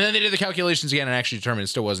then they did the calculations again and actually determined it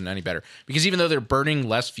still wasn't any better. Because even though they're burning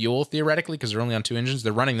less fuel, theoretically, because they're only on 2 engines,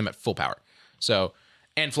 they're running them at full power. So,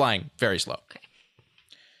 and flying very slow. Okay.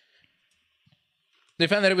 They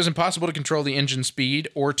found that it was impossible to control the engine speed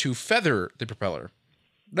or to feather the propeller.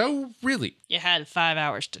 No, really. You had 5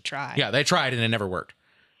 hours to try. Yeah, they tried and it never worked.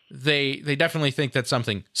 They definitely think that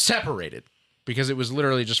something separated because it was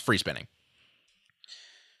literally just free spinning.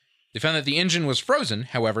 They found that the engine was frozen.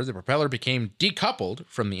 However, the propeller became decoupled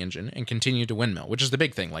from the engine and continued to windmill, which is the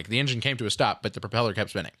big thing. Like, the engine came to a stop, but the propeller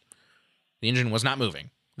kept spinning. The engine was not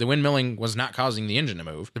moving. The windmilling was not causing the engine to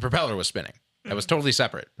move. The propeller was spinning. That was totally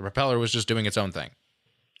separate. The propeller was just doing its own thing.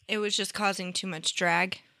 It was just causing too much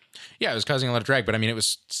drag. Yeah, it was causing a lot of drag, but I mean, it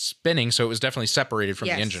was spinning, so it was definitely separated from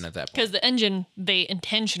Yes. the engine at that point. Because the engine, they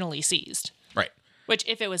intentionally seized. Right. Which,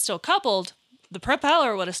 if it was still coupled, the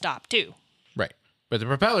propeller would have stopped too. Right. But the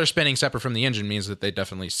propeller spinning separate from the engine means that they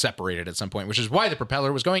definitely separated at some point, which is why the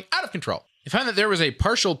propeller was going out of control. They found that there was a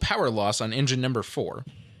partial power loss on engine number 4.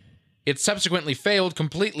 It subsequently failed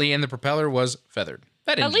completely and the propeller was feathered.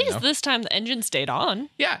 That At engine, least though. this time the engine stayed on.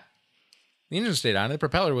 Yeah. The engine stayed on. The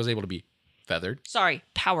propeller was able to be feathered. Sorry,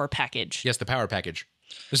 power package. Yes, the power package.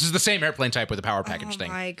 This is the same airplane type with the power package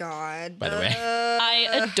thing, my God. by the way. I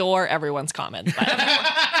adore everyone's comments. By the way.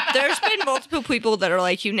 There's been multiple people that are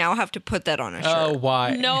like, you now have to put that on a shirt. Oh,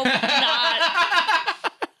 why? No,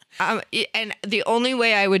 not. And the only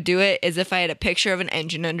way I would do it is if I had a picture of an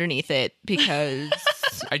engine underneath it, because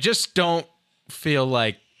I just don't feel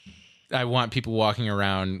like I want people walking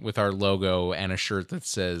around with our logo and a shirt that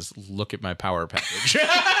says, "Look at my power package."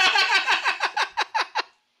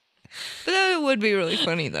 but that would be really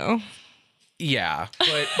funny though. Yeah,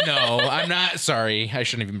 but no, I'm not. Sorry, I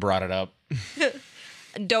shouldn't have even brought it up.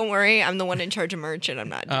 Don't worry, I'm the one in charge of merch, and I'm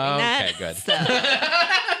not doing that. Okay, good. So,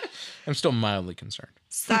 I'm still mildly concerned.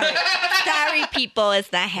 sorry, people,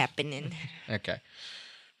 it's not happening. Okay.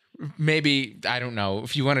 Maybe, I don't know.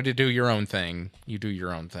 If you wanted to do your own thing, you do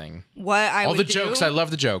your own thing. What I All would the do, jokes, I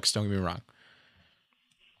love the jokes. Don't get me wrong.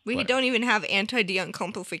 we don't even have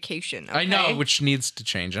anti-deumplification. Okay? I know, which needs to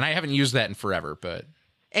change, and I haven't used that in forever, but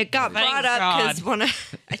it got Thank brought up because God.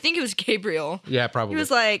 I think it was Gabriel. yeah, probably. He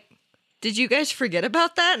was like, "Did you guys forget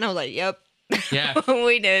about that?" And I was like, "Yep, Yeah.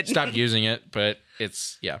 we did." Stopped using it, but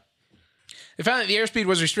it's, yeah. They found that the airspeed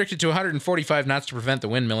was restricted to 145 knots to prevent the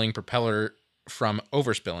windmilling propeller from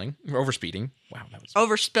overspeeding. Wow, that was...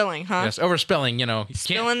 Overspilling, huh? Yes, overspilling, you know.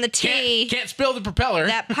 Spilling the tea. Can't spill the propeller.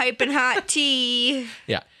 That piping hot tea.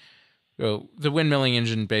 Yeah. So the windmilling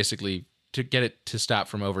engine, basically, to get it to stop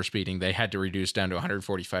from overspeeding, they had to reduce down to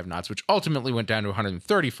 145 knots, which ultimately went down to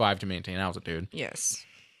 135 to maintain altitude. Yes.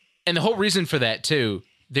 And the whole reason for that, too,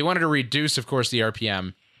 they wanted to reduce, of course, the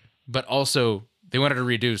RPM, but also they wanted to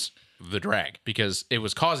reduce the drag because it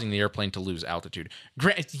was causing the airplane to lose altitude.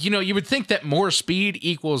 You know, you would think that more speed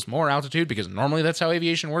equals more altitude because normally that's how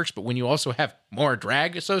aviation works, but when you also have more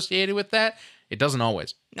drag associated with that, it doesn't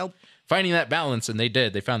always. Nope. Finding that balance, and they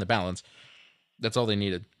did. They found the balance. That's all they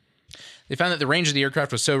needed. They found that the range of the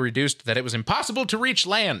aircraft was so reduced that it was impossible to reach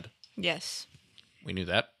land. Yes. We knew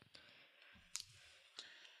that.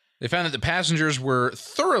 They found that the passengers were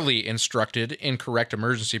thoroughly instructed in correct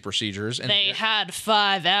emergency procedures. And They had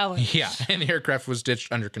 5 hours. yeah, and the aircraft was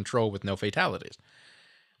ditched under control with no fatalities,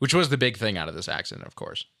 which was the big thing out of this accident, of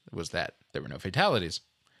course, was that there were no fatalities.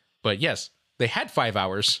 But yes, they had 5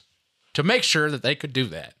 hours to make sure that they could do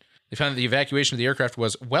that. They found that the evacuation of the aircraft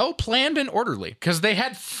was well planned and orderly because they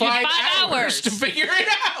had 5 hours to figure it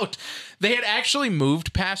out. They had actually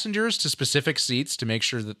moved passengers to specific seats to make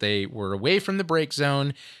sure that they were away from the brake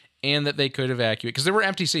zone and that they could evacuate, because there were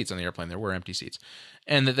empty seats on the airplane. There were empty seats.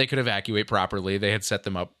 And that they could evacuate properly. They had set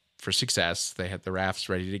them up for success. They had the rafts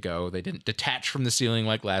ready to go. They didn't detach from the ceiling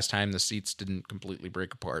like last time. The seats didn't completely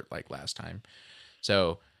break apart like last time.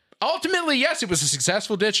 So ultimately, yes, it was a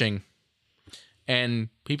successful ditching. And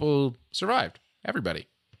people survived. Everybody,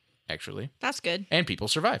 actually. That's good. And people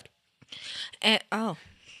survived. Oh,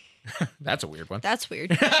 That's a weird one. that's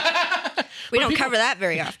weird. We don't cover that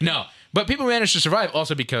very often. No, but people managed to survive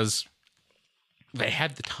also because they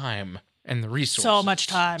had the time and the resources. So much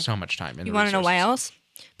time. So much time. And You want to know why else?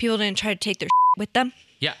 People didn't try to take their with them.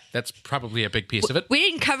 Yeah, that's probably a big piece of it. We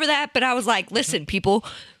didn't cover that, but I was like, listen, people,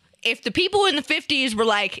 if the people in the 50s were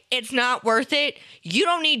like, it's not worth it, you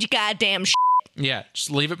don't need your goddamn Yeah,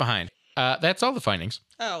 just leave it behind. That's all the findings.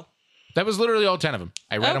 Oh. That was literally all 10 of them.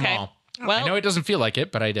 I read them Okay. all. Well- I know it doesn't feel like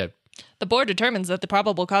it, but I did. The board determines that the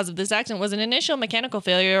probable cause of this accident was an initial mechanical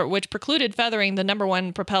failure which precluded feathering the number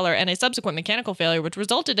 1 propeller and a subsequent mechanical failure which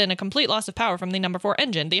resulted in a complete loss of power from the number 4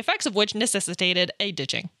 engine, the effects of which necessitated a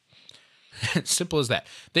ditching. Simple as that.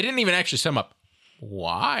 They didn't even actually sum up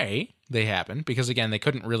why they happened because, again, they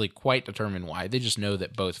couldn't really quite determine why. They just know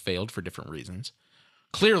that both failed for different reasons.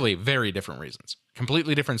 Clearly, very different reasons.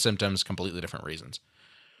 Completely different symptoms, completely different reasons.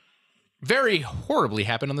 Very horribly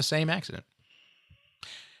happened on the same accident.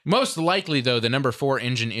 Most likely, though, the number 4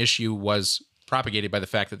 engine issue was propagated by the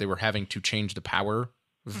fact that they were having to change the power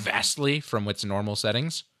vastly from its normal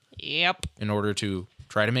settings Yep. in order to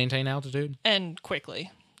try to maintain altitude. And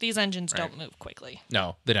quickly. These engines don't move quickly.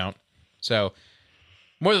 No, they don't. So,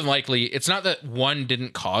 more than likely, it's not that one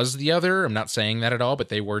didn't cause the other. I'm not saying that at all, but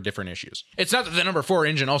they were different issues. It's not that the number 4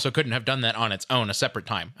 engine also couldn't have done that on its own, a separate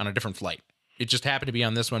time, on a different flight. It just happened to be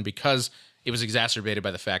on this one because it was exacerbated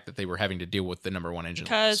by the fact that they were having to deal with the number 1 engine.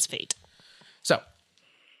 Because fate. So,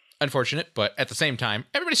 unfortunate, but at the same time,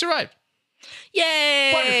 everybody survived.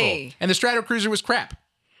 Yay! Wonderful. And the Stratocruiser was crap.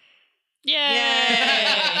 Yay!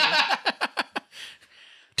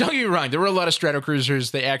 Don't get me wrong, there were a lot of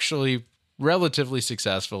Stratocruisers. They actually relatively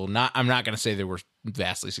successful. I'm not going to say they were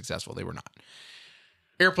vastly successful. They were not.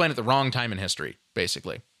 Airplane at the wrong time in history,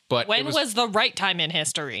 basically. But When was the right time in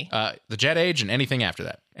history? the jet age and anything after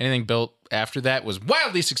that. Anything built after that was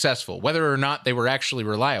wildly successful. Whether or not they were actually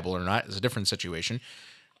reliable or not is a different situation.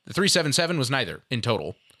 The 377 was neither in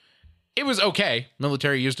total. It was okay.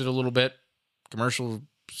 Military used it a little bit. Commercial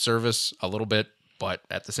service a little bit. But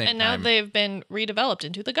at the same And time... now they've been redeveloped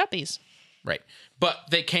into the Guppies. Right. But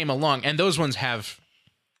they came along, and those ones have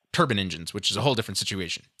turbine engines, which is a whole different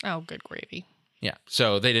situation. Oh, good gravy. Yeah.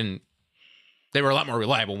 So they were a lot more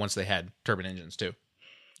reliable once they had turbine engines too.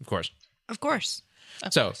 Of course. Of course.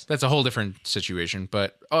 So that's a whole different situation.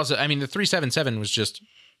 But also, I mean, the 377 was just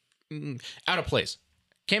out of place.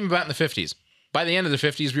 Came about in the 50s. By the end of the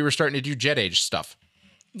 50s, we were starting to do jet age stuff.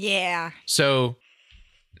 Yeah. So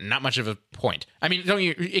not much of a point. I mean,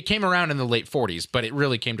 it came around in the late 40s, but it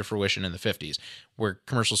really came to fruition in the 50s, where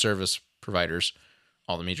commercial service providers,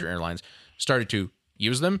 all the major airlines, started to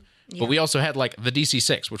use them. Yeah. But we also had like the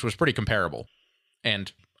DC-6, which was pretty comparable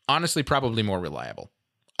and honestly probably more reliable.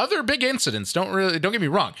 Other big incidents, don't get me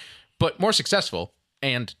wrong, but more successful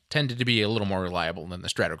and tended to be a little more reliable than the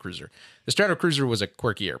Stratocruiser. The Stratocruiser was a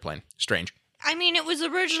quirky airplane. Strange. I mean, it was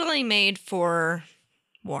originally made for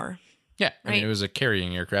war. Yeah, right? I mean, it was a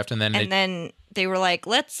carrying aircraft, and then they were like,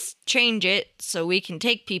 let's change it so we can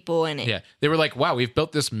take people in it. Yeah, they were like, wow, we've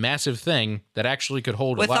built this massive thing that actually could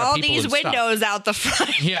hold a lot of people with all these windows stuff. out the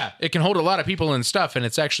front. Yeah, it can hold a lot of people and stuff, and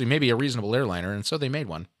it's actually maybe a reasonable airliner, and so they made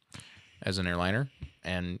one as an airliner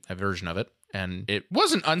and a version of it, and it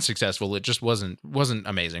wasn't unsuccessful. It just wasn't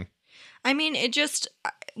amazing. I mean, it just,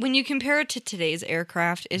 when you compare it to today's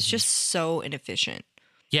aircraft, it's just so inefficient.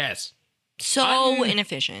 Yes. So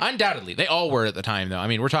inefficient. Undoubtedly. They all were at the time, though. I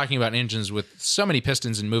mean, we're talking about engines with so many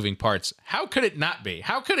pistons and moving parts. How could it not be?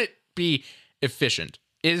 How could it be efficient?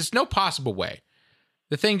 There's no possible way.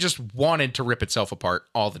 The thing just wanted to rip itself apart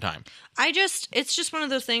all the time. It's just one of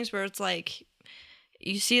those things where it's like,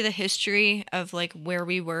 you see the history of like where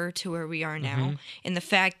we were to where we are now, and the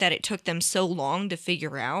fact that it took them so long to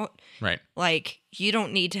figure out. Right. Like, you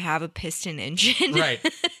don't need to have a piston engine right.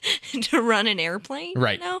 to run an airplane.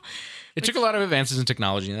 Right. You know? It took a lot of advances in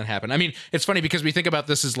technology, and that happened. I mean, it's funny because we think about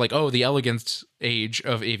this as like, oh, the elegant age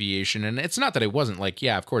of aviation, and it's not that it wasn't. Like,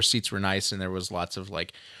 yeah, of course, seats were nice, and there was lots of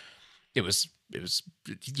like, it was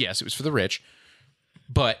yes, it was for the rich,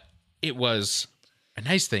 but it was a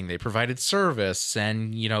nice thing. They provided service,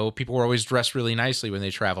 and you know, people were always dressed really nicely when they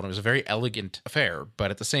traveled. It was a very elegant affair, but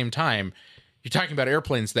at the same time, you're talking about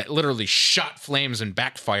airplanes that literally shot flames and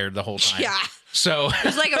backfired the whole time. Yeah. So it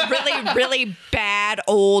was like a really, really bad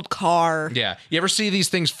old car. Yeah. You ever see these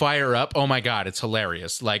things fire up? Oh my God, it's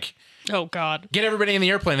hilarious. Like, oh God, get everybody in the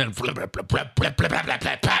airplane, then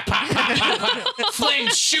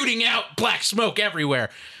flames shooting out, black smoke everywhere,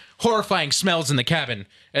 horrifying smells in the cabin,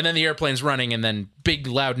 and then the airplane's running, and then big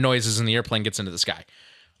loud noises, and the airplane gets into the sky.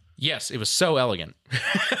 Yes, it was so elegant.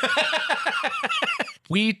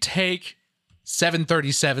 We take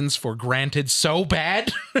 737s for granted so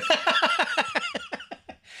bad.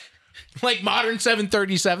 Like modern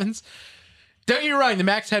 737s. Don't get me wrong, the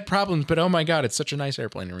Max had problems, but oh my God, it's such a nice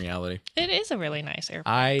airplane in reality. it is a really nice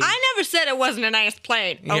airplane. I never said it wasn't a nice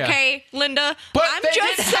plane, okay, Linda? But I'm they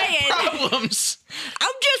just did saying. have problems.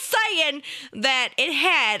 I'm just saying that it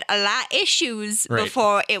had a lot of issues Right.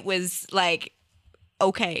 before it was like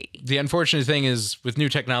okay. The unfortunate thing is, with new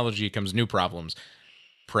technology comes new problems.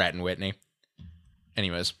 Pratt and Whitney.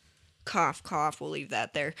 Anyways. Cough, cough. We'll leave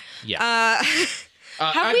that there. Yeah.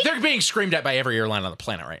 Have we- They're being screamed at by every airline on the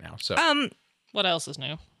planet right now. So What else is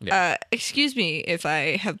new? Excuse me if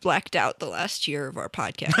I have blacked out the last year of our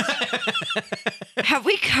podcast. Have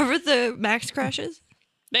we covered the Max crashes?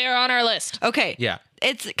 They are on our list. Okay. yeah.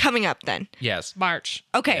 It's coming up then. Yes. March.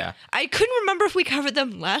 Okay. Yeah. I couldn't remember if we covered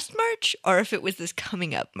them last March or if it was this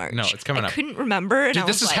coming up March. No, it's coming up. I couldn't remember. And Dude, I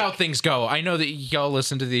this was is how like, things go. I know that y'all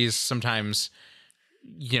listen to these sometimes,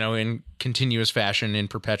 you know, in continuous fashion, in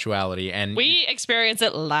perpetuality. And We experience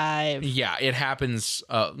it live. yeah, it happens,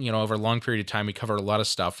 you know, over a long period of time. We cover a lot of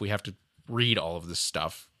stuff. We have to read all of this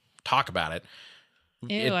stuff, talk about it.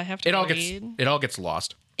 Ew, I have to read. It all gets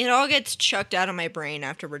lost. it all gets chucked out of my brain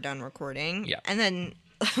after we're done recording. Yeah. And then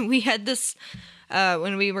we had this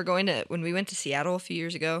when we went to Seattle a few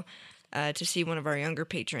years ago to see one of our younger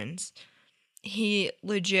patrons. He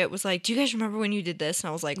legit was like, "Do you guys remember when you did this?" And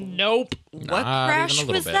I was like, Nope. "What Not even a crash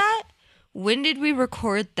little was bit. that? When did we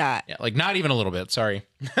record that?" Yeah, like not even a little bit. Sorry.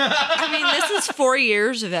 I mean, this is 4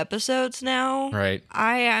 years of episodes now. Right.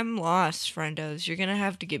 I'm lost, friendos. You're gonna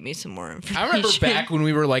have to give me some more information. I remember back when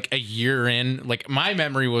we were like a year in, like my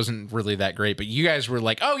memory wasn't really that great, but you guys were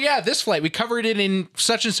like, "Oh yeah, this flight, we covered it in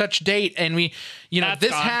such and such date, and we, you know, That's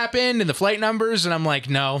this gone. happened and the flight numbers," and I'm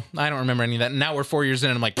like, "No, I don't remember any of that." And now we're 4 years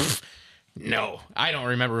in, and I'm like, "No, I don't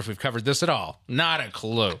remember if we've covered this at all. Not a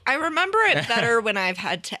clue." I remember it better when I've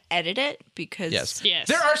had to edit it because Yes. Yes.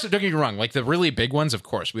 There are some, don't get me wrong, like the really big ones, of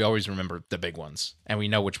course, we always remember the big ones, and we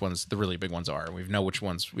know which ones the really big ones are, and we know which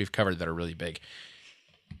ones we've covered that are really big.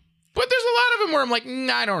 But there's a lot of them where I'm like,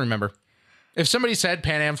 "Nah, I don't remember." If somebody said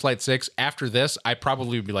Pan Am Flight 6 after this, I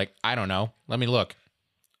probably would be like, I don't know. Let me look.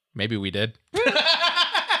 Maybe we did.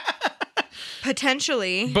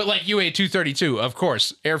 Potentially. But like UA232, of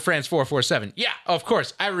course. Air France 447. Yeah, of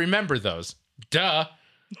course. I remember those. Duh.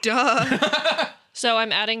 So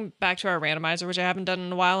I'm adding back to our randomizer, which I haven't done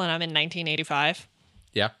in a while, and I'm in 1985.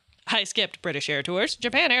 Yeah. I skipped British Air Tours,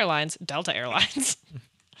 Japan Airlines, Delta Airlines.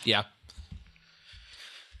 Yeah.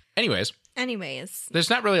 Anyways, there's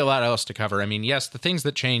not really a lot else to cover. I mean, yes, the things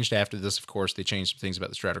that changed after this, of course, they changed some things about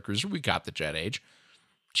the Stratocruiser. We got the jet age.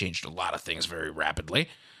 Changed a lot of things very rapidly.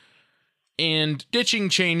 And ditching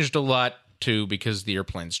changed a lot, too, because the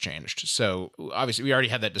airplanes changed. So, obviously, we already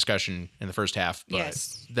had that discussion in the first half. But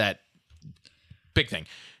yes. That big thing.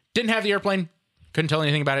 Didn't have the airplane. Couldn't tell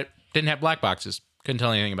anything about it. Didn't have black boxes. Couldn't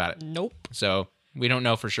tell anything about it. Nope. So, we don't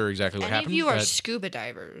know for sure exactly what happened. Any of you are scuba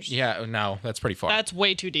divers. Yeah, no, that's pretty far. That's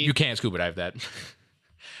way too deep. You can't scuba dive that.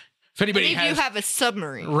 If anybody Any of you have a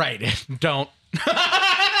submarine. Right. Don't.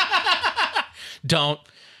 Don't.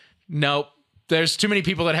 Nope. There's too many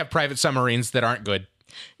people that have private submarines that aren't good.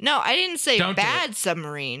 No, I didn't say Don't do bad it.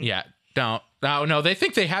 submarine. Yeah. Don't. No, they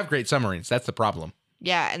think they have great submarines. That's the problem.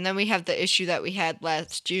 Yeah, and then we have the issue that we had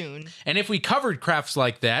last June. And if we covered crafts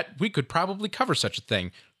like that, we could probably cover such a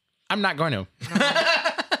thing. I'm not going to.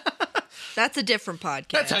 That's a different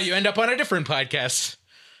podcast. That's how you end up on a different podcast.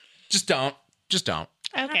 Just don't. Just don't.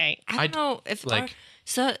 Okay. I don't know if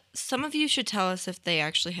so some of you should tell us if they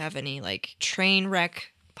actually have any like train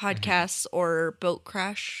wreck podcasts or boat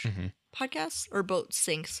crash podcasts or boat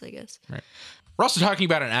sinks, I guess. Right. We're also talking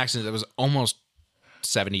about an accident that was almost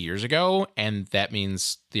 70 years ago, and that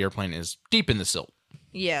means the airplane is deep in the silt.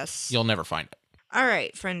 Yes. You'll never find it. All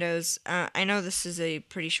right, friendos. I know this is a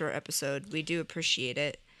pretty short episode. We do appreciate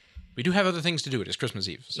it. We do have other things to do. It is Christmas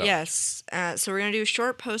Eve. So. Yes. So we're going to do a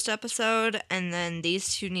short post episode, and then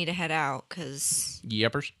these two need to head out because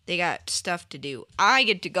Yeppers. they got stuff to do. I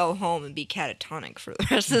get to go home and be catatonic for the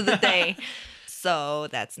rest of the day. So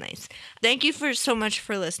that's nice. Thank you so much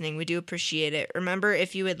for listening. We do appreciate it. Remember,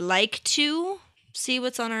 if you would like to see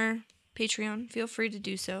what's on our Patreon, feel free to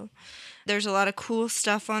do so. There's a lot of cool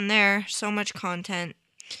stuff on there. So much content.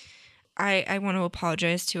 I want to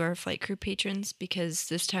apologize to our flight crew patrons because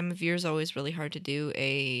this time of year is always really hard to do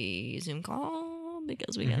a Zoom call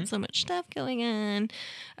because we got so much stuff going on.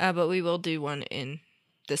 But we will do one in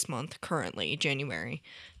this month, currently, January,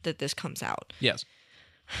 that this comes out. Yes.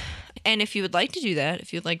 And if you would like to do that,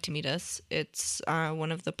 if you'd like to meet us, it's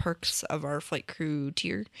one of the perks of our flight crew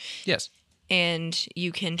tier. Yes. And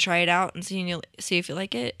you can try it out and see if you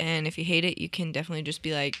like it. And if you hate it, you can definitely just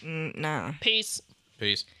be like, nah. Peace.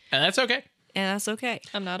 And that's okay. And that's okay.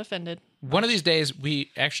 I'm not offended. One of these days, we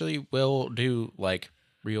actually will do like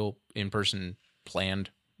real in-person planned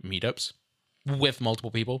meetups with multiple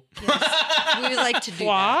people. Yes. We would like to do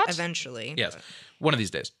that eventually. Yes. One of these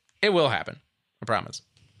days. It will happen. I promise.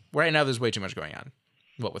 Right now, there's way too much going on.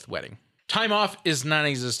 What with wedding. Time off is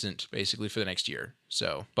non-existent, basically, for the next year.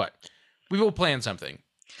 So, but we will plan something.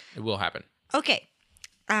 It will happen. Okay.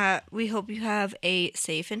 We hope you have a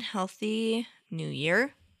safe and healthy new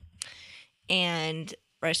year. And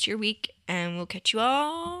rest your week. And we'll catch you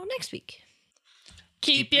all next week.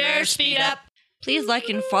 Keep your speed up. Please like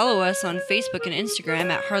and follow us on Facebook and Instagram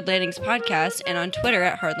at Hard Landings Podcast and on Twitter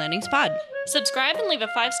at Hard Landings Pod. Subscribe and leave a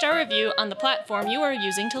 5-star review on the platform you are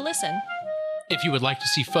using to listen. If you would like to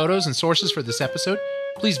see photos and sources for this episode,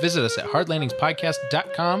 please visit us at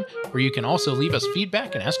hardlandingspodcast.com, where you can also leave us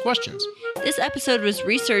feedback and ask questions. This episode was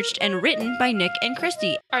researched and written by Nick and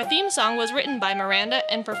Christy. Our theme song was written by Miranda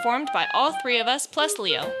and performed by all three of us plus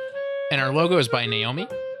Leo. And our logo is by Naomi.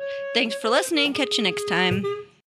 Thanks for listening. Catch you next time.